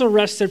also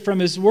rested from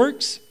his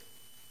works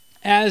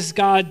as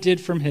God did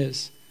from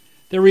his.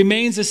 There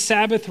remains a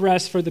Sabbath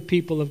rest for the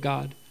people of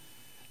God.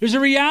 There's a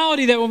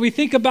reality that when we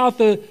think about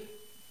the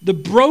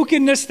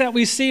brokenness that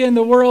we see in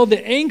the world, the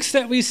angst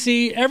that we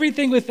see,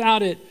 everything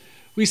without it,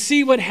 we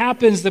see what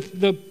happens,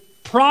 the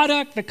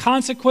product, the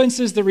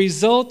consequences, the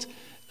result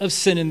of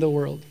sin in the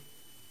world.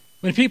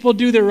 When people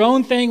do their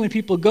own thing, when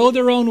people go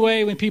their own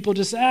way, when people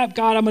just, God,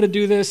 I'm going to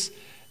do this,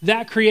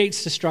 that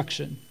creates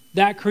destruction.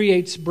 That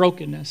creates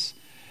brokenness.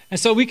 And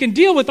so we can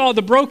deal with all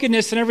the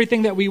brokenness and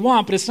everything that we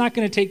want, but it's not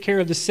going to take care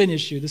of the sin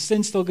issue. The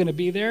sin's still going to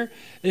be there,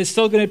 and it's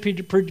still going to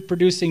be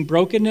producing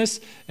brokenness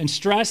and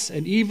stress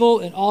and evil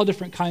and all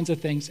different kinds of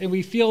things. And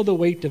we feel the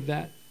weight of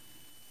that.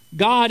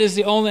 God is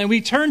the only, and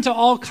we turn to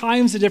all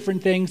kinds of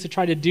different things to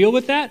try to deal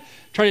with that,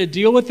 try to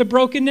deal with the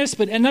brokenness,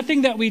 and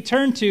nothing that we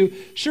turn to,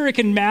 sure, it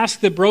can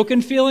mask the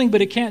broken feeling,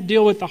 but it can't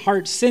deal with the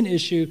heart sin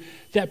issue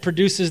that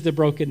produces the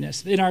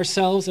brokenness in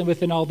ourselves and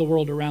within all the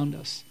world around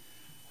us.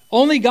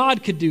 Only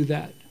God could do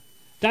that.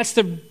 That's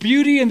the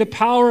beauty and the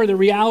power, the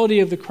reality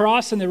of the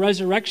cross and the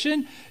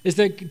resurrection, is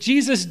that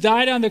Jesus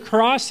died on the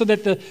cross so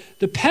that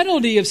the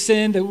penalty of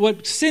sin, that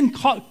what sin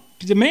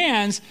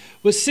demands,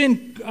 what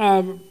sin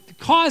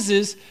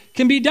causes,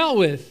 can be dealt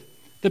with.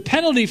 The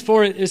penalty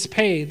for it is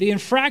paid. The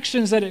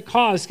infractions that it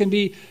caused can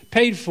be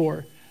paid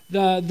for.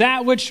 The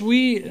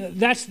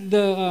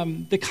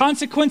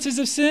consequences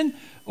of sin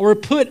are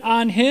put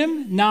on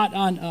him, not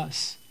on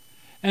us.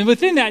 And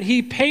within that,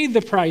 he paid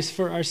the price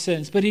for our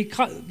sins. But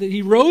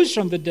he rose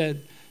from the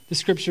dead, the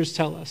scriptures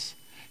tell us.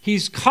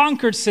 He's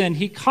conquered sin.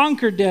 He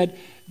conquered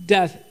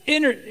death,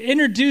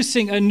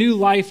 introducing a new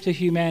life to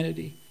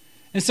humanity.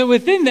 And so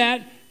within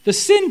that, the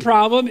sin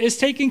problem is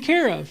taken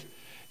care of.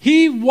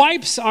 He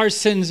wipes our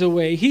sins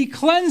away. He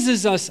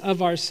cleanses us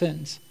of our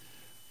sins.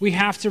 We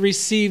have to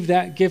receive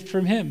that gift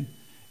from him.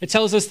 It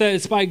tells us that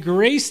it's by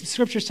grace,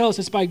 scriptures tell us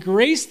it's by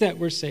grace that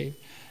we're saved.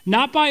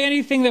 Not by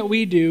anything that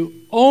we do,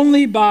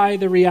 only by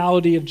the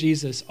reality of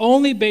Jesus,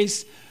 only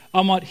based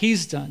on what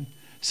he's done.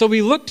 So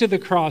we look to the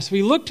cross,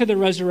 we look to the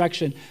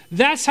resurrection.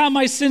 That's how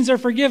my sins are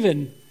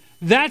forgiven.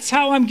 That's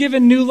how I'm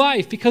given new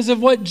life, because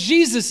of what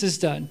Jesus has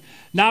done.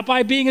 Not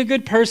by being a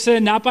good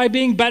person, not by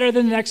being better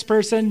than the next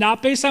person,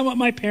 not based on what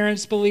my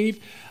parents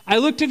believe. I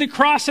look to the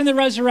cross and the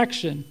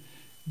resurrection.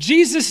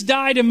 Jesus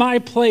died in my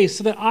place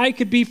so that I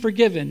could be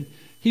forgiven.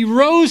 He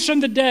rose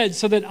from the dead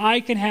so that I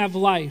can have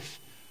life.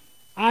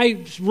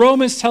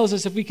 Romans tells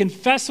us if we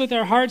confess with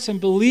our hearts and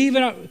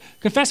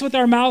confess with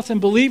our mouth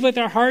and believe with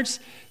our hearts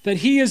that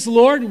he is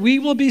Lord, we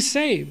will be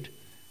saved.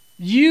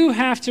 You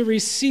have to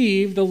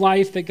receive the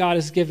life that God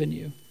has given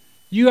you.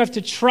 You have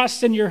to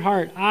trust in your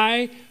heart.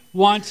 I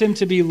want him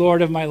to be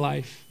Lord of my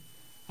life.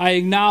 I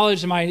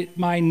acknowledge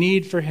my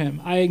need for him.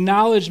 I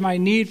acknowledge my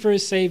need for a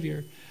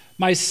Savior.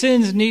 My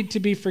sins need to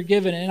be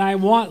forgiven, and I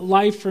want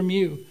life from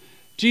you.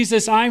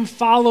 Jesus, I'm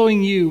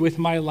following you with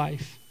my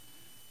life.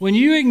 When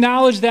you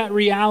acknowledge that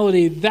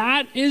reality,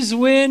 that is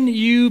when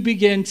you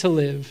begin to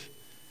live.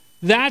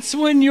 That's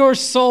when your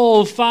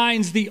soul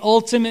finds the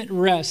ultimate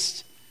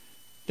rest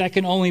that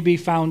can only be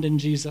found in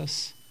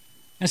Jesus.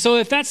 And so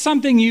if that's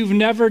something you've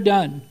never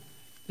done,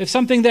 if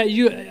something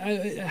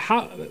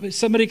that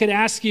somebody could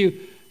ask you,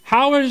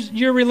 how is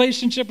your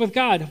relationship with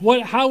God?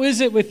 How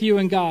is it with you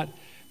and God?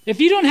 If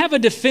you don't have a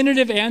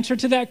definitive answer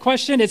to that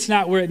question, it's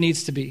not where it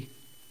needs to be.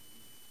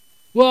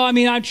 Well,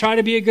 I try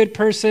to be a good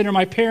person, or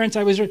my parents,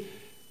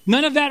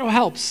 none of that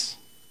helps.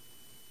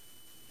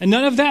 And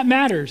none of that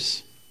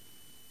matters.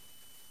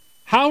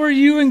 How are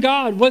you and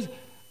God?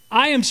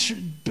 I am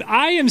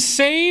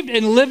saved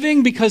and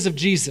living because of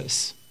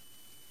Jesus.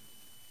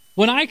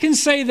 When I can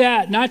say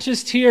that, not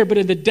just here, but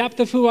in the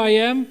depth of who I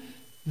am,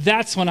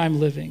 that's when I'm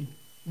living.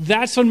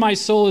 That's when my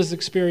soul has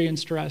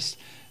experienced rest.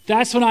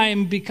 That's when I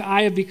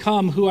have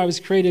become who I was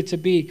created to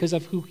be because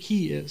of who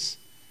he is.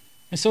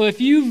 And so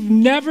if you've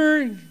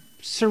never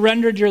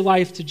surrendered your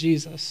life to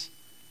Jesus,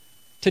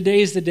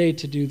 today's the day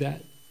to do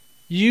that.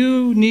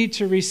 You need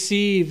to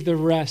receive the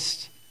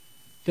rest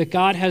that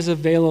God has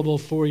available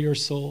for your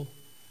soul.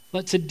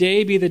 Let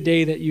today be the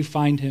day that you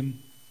find him.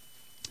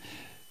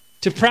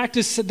 To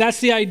practice, that's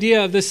the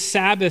idea of this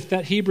Sabbath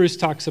that Hebrews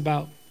talks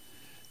about.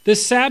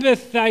 This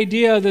Sabbath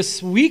idea,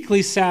 this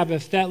weekly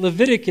Sabbath that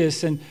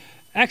Leviticus and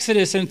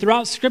Exodus and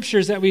throughout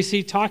scriptures that we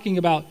see talking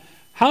about.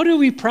 How do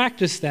we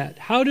practice that?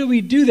 How do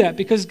we do that?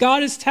 Because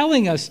God is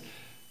telling us,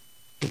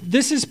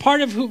 this is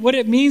part of what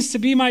it means to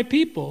be my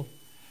people.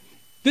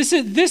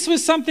 This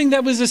was something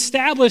that was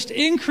established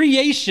in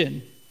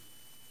creation.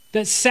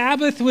 that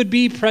Sabbath would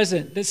be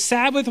present, that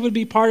Sabbath would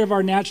be part of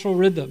our natural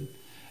rhythm.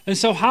 And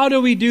so how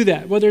do we do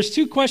that? Well, there's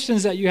two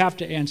questions that you have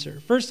to answer.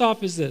 First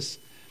off is this: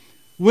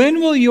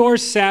 when will your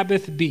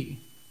Sabbath be?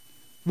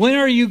 When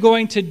are you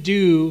going to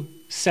do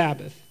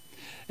Sabbath?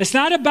 It's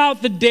not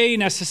about the day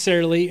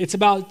necessarily, it's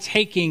about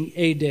taking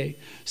a day.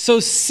 So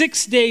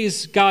 6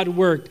 days God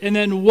worked, and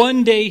then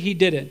 1 day he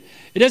didn't.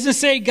 It doesn't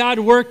say God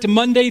worked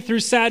Monday through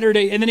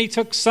Saturday, and then he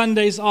took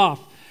Sundays off.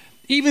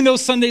 Even though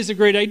Sunday's a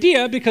great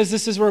idea, because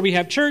this is where we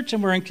have church,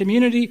 and we're in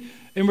community,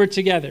 and we're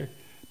together.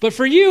 But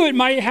for you, it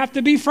might have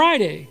to be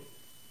Friday.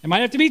 It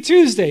might have to be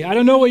Tuesday. I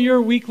don't know what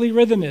your weekly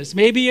rhythm is.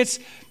 Maybe it's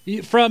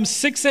from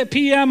 6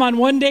 p.m. on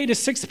one day to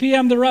 6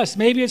 p.m. the rest.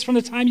 Maybe it's from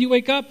the time you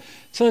wake up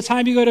to the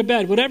time you go to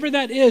bed. Whatever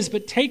that is,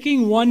 but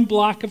taking one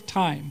block of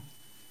time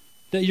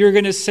that you're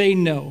going to say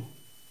no,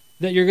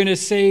 that you're going to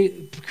say,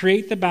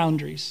 create the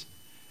boundaries,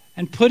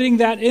 and putting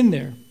that in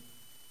there.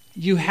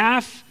 You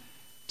have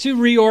to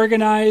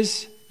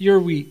reorganize your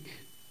week,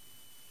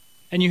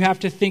 and you have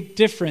to think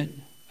different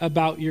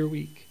about your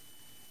week.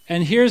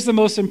 And here's the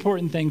most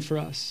important thing for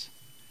us.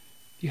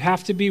 You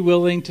have to be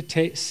willing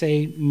to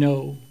say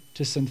no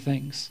to some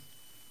things.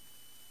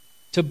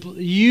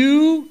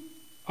 You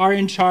are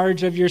in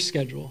charge of your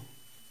schedule.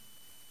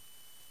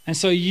 And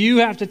so you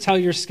have to tell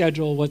your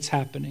schedule what's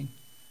happening.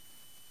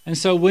 And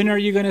so when are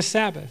you going to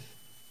Sabbath?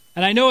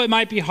 And I know it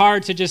might be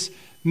hard to just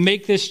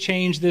make this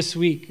change this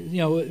week,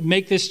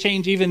 make this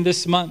change even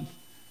this month.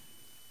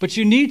 But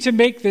you need to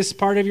make this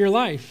part of your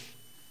life.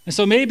 And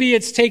so maybe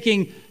it's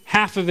taking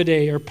half of a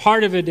day or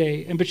part of a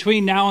day in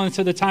between now and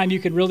to the time you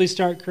could really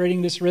start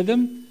creating this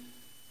rhythm.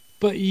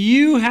 But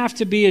you have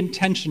to be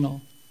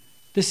intentional.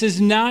 This is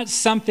not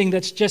something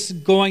that's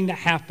just going to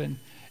happen.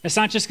 It's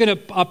not just going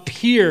to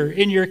appear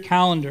in your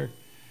calendar.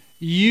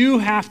 You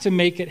have to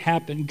make it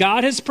happen.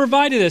 God has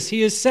provided this.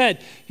 He has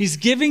said, he's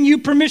giving you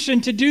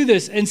permission to do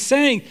this and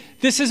saying,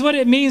 this is what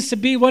it means to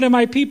be one of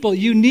my people.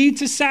 You need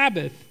to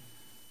Sabbath.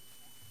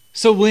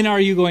 So when are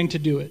you going to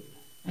do it?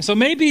 And so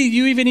maybe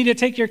you even need to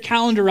take your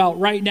calendar out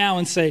right now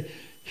and say,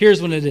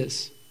 here's when it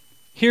is.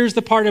 Here's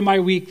the part of my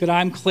week that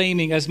I'm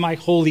claiming as my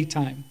holy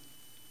time.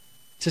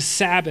 To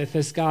Sabbath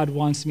as God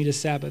wants me to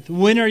Sabbath.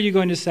 When are you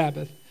going to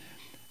Sabbath?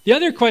 The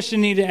other question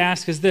you need to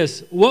ask is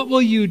this: what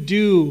will you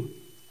do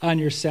on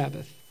your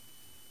Sabbath?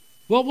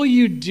 What will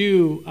you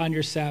do on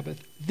your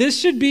Sabbath? This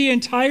should be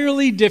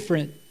entirely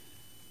different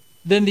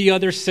than the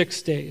other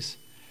 6 days.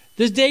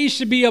 This day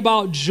should be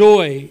about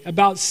joy,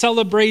 about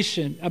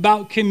celebration,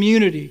 about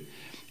community.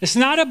 It's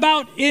not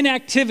about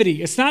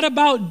inactivity. It's not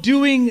about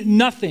doing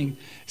nothing.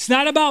 It's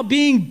not about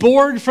being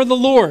bored for the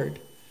Lord.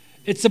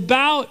 It's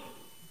about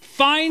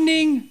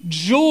finding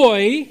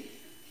joy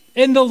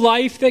in the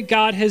life that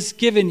God has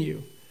given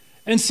you.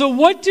 And so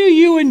what do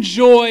you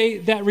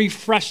enjoy that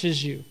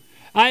refreshes you?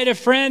 I had a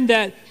friend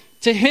that,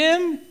 to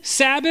him,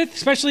 Sabbath,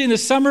 especially in the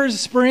summer,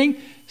 spring,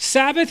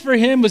 Sabbath for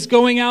him was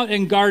going out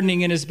and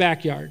gardening in his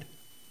backyard.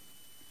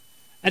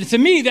 And to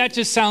me, that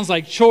just sounds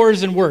like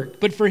chores and work.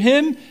 But for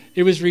him,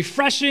 it was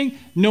refreshing.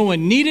 No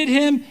one needed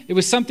him. It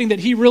was something that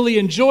he really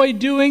enjoyed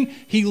doing.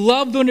 He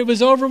loved when it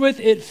was over with.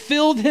 It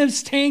filled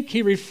his tank.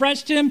 He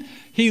refreshed him.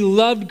 He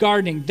loved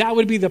gardening. That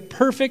would be the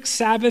perfect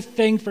Sabbath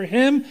thing for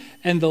him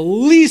and the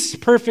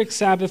least perfect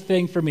Sabbath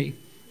thing for me.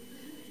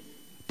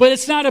 But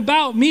it's not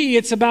about me.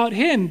 It's about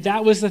him.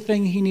 That was the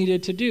thing he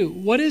needed to do.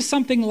 What is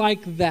something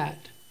like that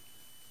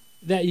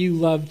you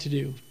love to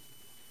do?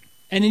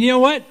 And you know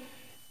what?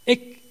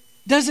 It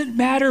doesn't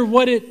matter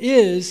what it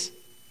is.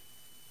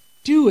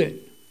 Do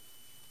it.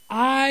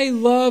 I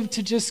love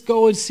to just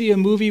go and see a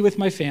movie with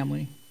my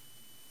family.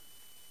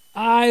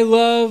 I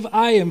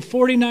am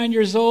 49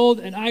 years old,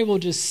 and I will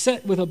just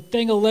sit with a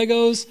thing of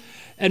Legos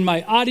and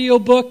my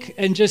audiobook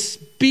and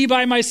just be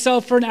by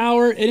myself for an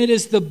hour, and it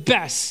is the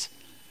best.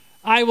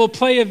 I will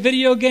play a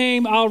video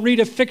game, I'll read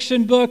a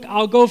fiction book,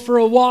 I'll go for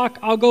a walk,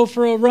 I'll go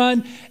for a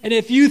run, and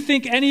if you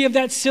think any of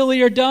that's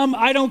silly or dumb,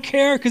 I don't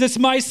care, because it's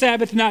my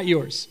Sabbath, not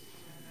yours.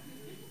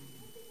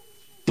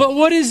 But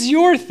what is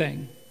your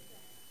thing?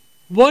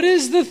 What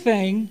is the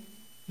thing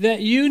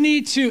that you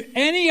need to,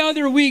 any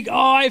other week,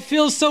 I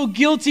feel so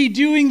guilty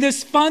doing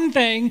this fun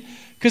thing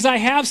because I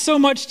have so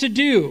much to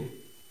do.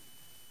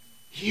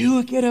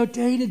 You get a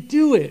day to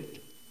do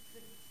it.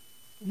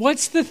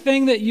 What's the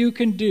thing that you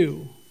can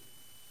do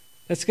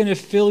that's going to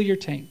fill your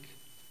tank,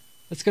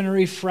 that's going to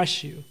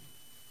refresh you,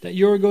 that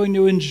you're going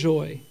to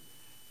enjoy,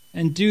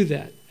 and do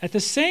that? At the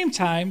same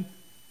time,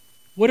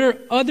 what are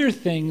other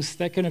things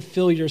that can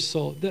fill your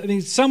soul? I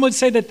mean, some would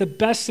say that the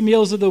best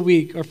meals of the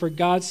week are for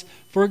God's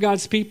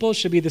people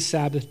should be the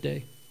Sabbath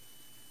day.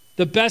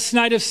 The best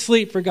night of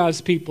sleep for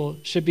God's people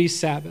should be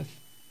Sabbath,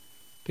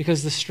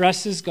 because the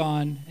stress is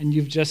gone and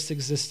you've just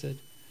existed.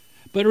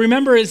 But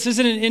remember, this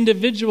isn't an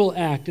individual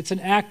act. It's an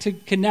act to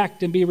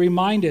connect and be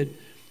reminded.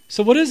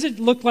 So what does it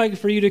look like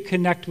for you to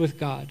connect with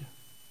God?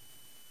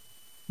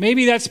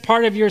 Maybe that's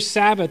part of your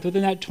Sabbath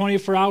within that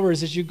 24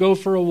 hours as you go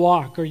for a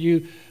walk, or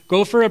you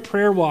go for a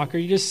prayer walk, or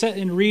you just sit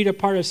and read a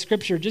part of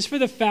Scripture just for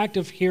the fact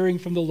of hearing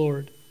from the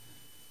Lord.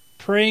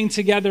 Praying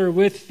together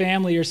with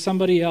family or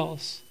somebody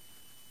else.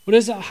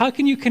 How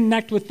can you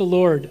connect with the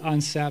Lord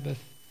on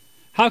Sabbath?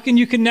 How can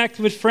you connect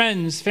with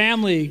friends,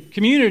 family,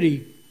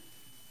 community?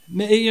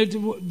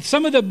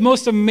 Some of the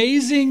most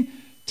amazing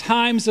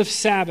times of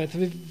Sabbath.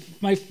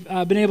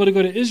 I've been able to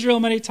go to Israel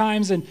many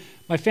times, and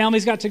my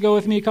family's got to go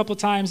with me a couple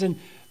times. And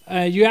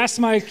you ask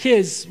my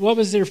kids what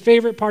was their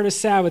favorite part of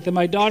Sabbath, and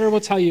my daughter will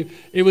tell you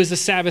it was the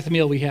Sabbath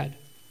meal we had.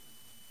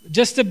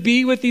 Just to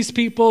be with these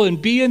people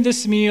and be in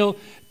this meal,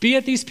 be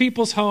at these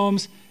people's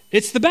homes,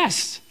 it's the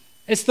best.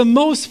 It's the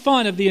most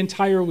fun of the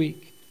entire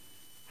week.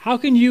 How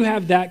can you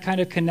have that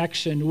kind of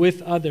connection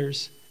with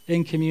others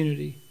in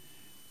community?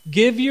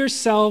 Give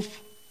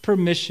yourself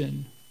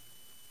permission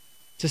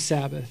to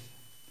Sabbath.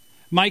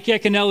 Mike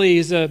Iaconelli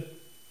is a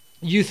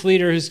youth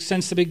leader who's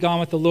since to be gone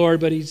with the Lord,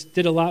 but he's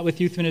did a lot with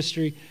youth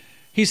ministry.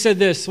 He said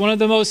this: one of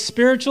the most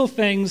spiritual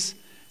things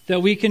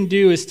that we can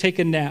do is take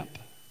a nap,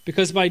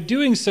 because by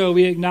doing so,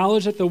 we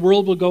acknowledge that the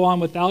world will go on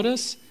without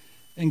us,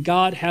 and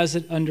God has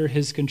it under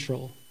his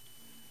control.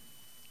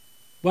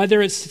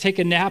 Whether it's to take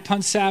a nap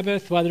on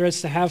Sabbath, whether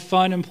it's to have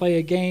fun and play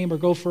a game or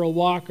go for a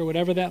walk or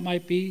whatever that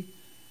might be,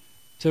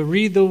 to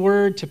read the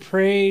word, to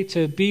pray,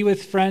 to be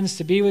with friends,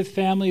 to be with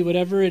family,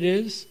 whatever it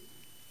is,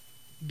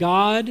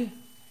 God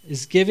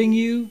is giving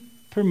you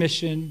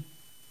permission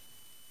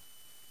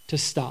to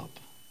stop.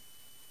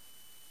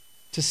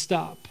 To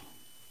stop.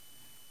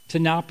 To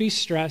not be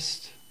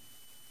stressed.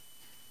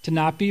 To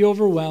not be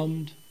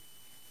overwhelmed.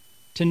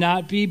 To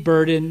not be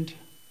burdened.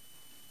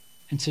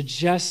 And to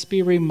just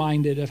be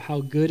reminded of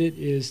how good it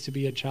is to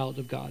be a child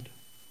of God.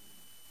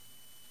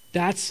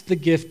 That's the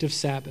gift of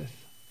Sabbath.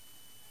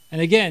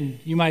 And again,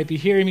 you might be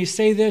hearing me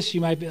say this.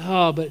 You might be,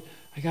 but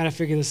I got to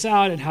figure this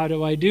out. And how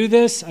do I do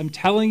this? I'm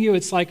telling you,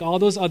 it's like all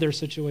those other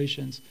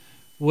situations.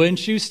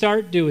 Once you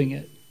start doing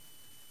it,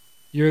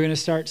 you're going to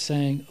start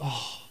saying,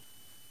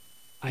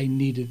 I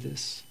needed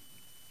this.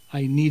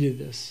 I needed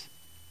this.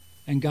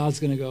 And God's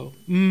going to go,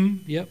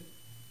 yep,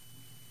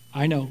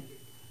 I know.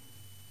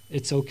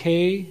 It's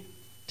okay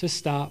to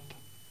stop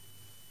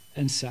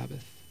and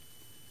Sabbath.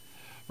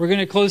 We're going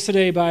to close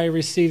today by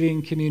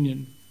receiving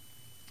communion.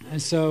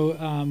 And so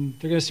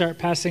they're going to start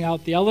passing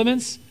out the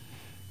elements.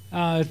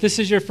 If this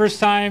is your first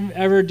time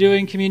ever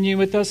doing communion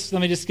with us,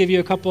 let me just give you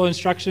a couple of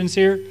instructions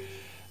here.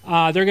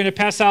 They're going to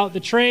pass out the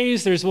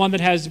trays. There's one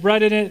that has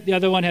bread in it. The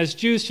other one has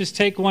juice. Just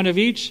take one of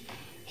each.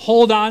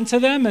 Hold on to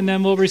them, and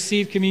then we'll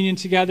receive communion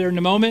together in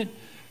a moment.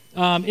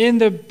 In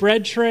the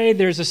bread tray,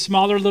 there's a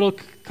smaller little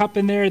cup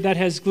in there that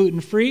has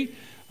gluten-free.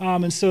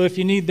 And so if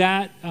you need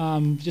that,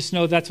 just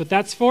know that's what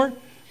that's for.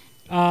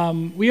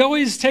 We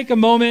always take a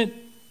moment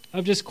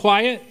of just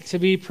quiet to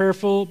be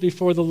prayerful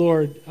before the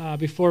Lord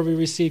before we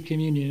receive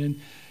communion.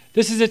 And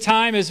this is a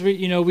time as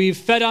we've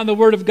fed on the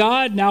Word of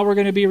God. Now we're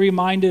going to be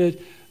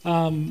reminded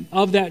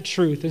of that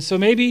truth. And so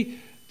maybe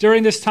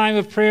during this time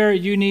of prayer,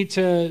 you need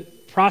to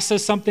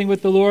process something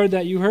with the Lord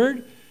that you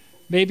heard.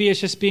 Maybe it's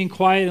just being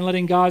quiet and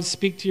letting God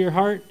speak to your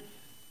heart.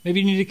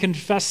 Maybe you need to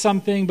confess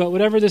something, but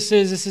whatever this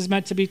is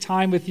meant to be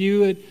time with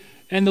you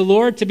and the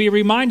Lord to be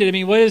reminded. I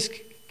mean, what is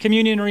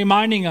communion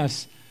reminding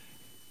us?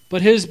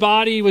 But his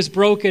body was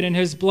broken and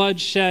his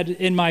blood shed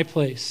in my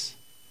place.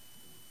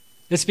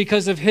 It's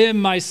because of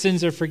him my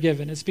sins are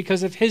forgiven. It's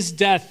because of his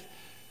death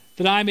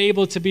that I'm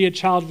able to be a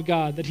child of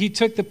God, that he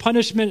took the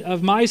punishment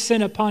of my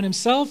sin upon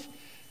himself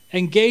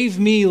and gave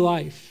me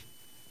life.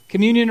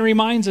 Communion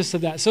reminds us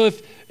of that. So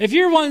if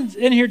you're one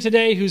in here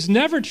today who's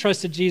never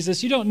trusted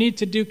Jesus, you don't need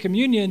to do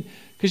communion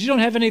because you don't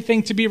have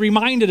anything to be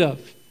reminded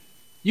of.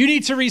 You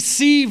need to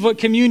receive what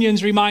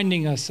communion's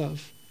reminding us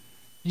of.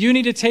 You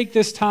need to take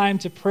this time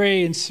to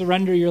pray and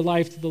surrender your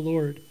life to the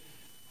Lord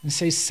and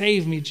say,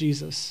 save me,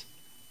 Jesus.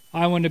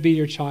 I want to be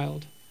your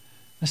child.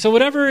 And so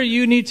whatever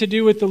you need to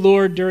do with the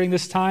Lord during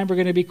this time, we're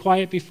going to be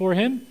quiet before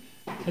him.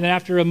 And then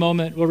after a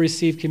moment, we'll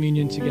receive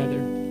communion together.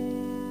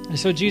 And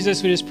so,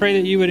 Jesus, we just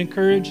pray that you would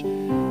encourage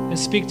and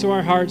speak to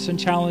our hearts and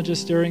challenge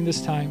us during this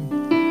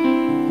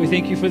time. We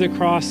thank you for the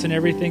cross and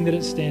everything that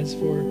it stands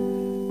for.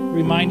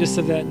 Remind us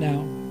of that now.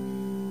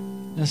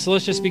 And so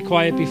let's just be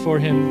quiet before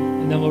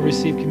him, and then we'll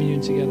receive communion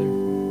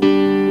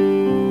together.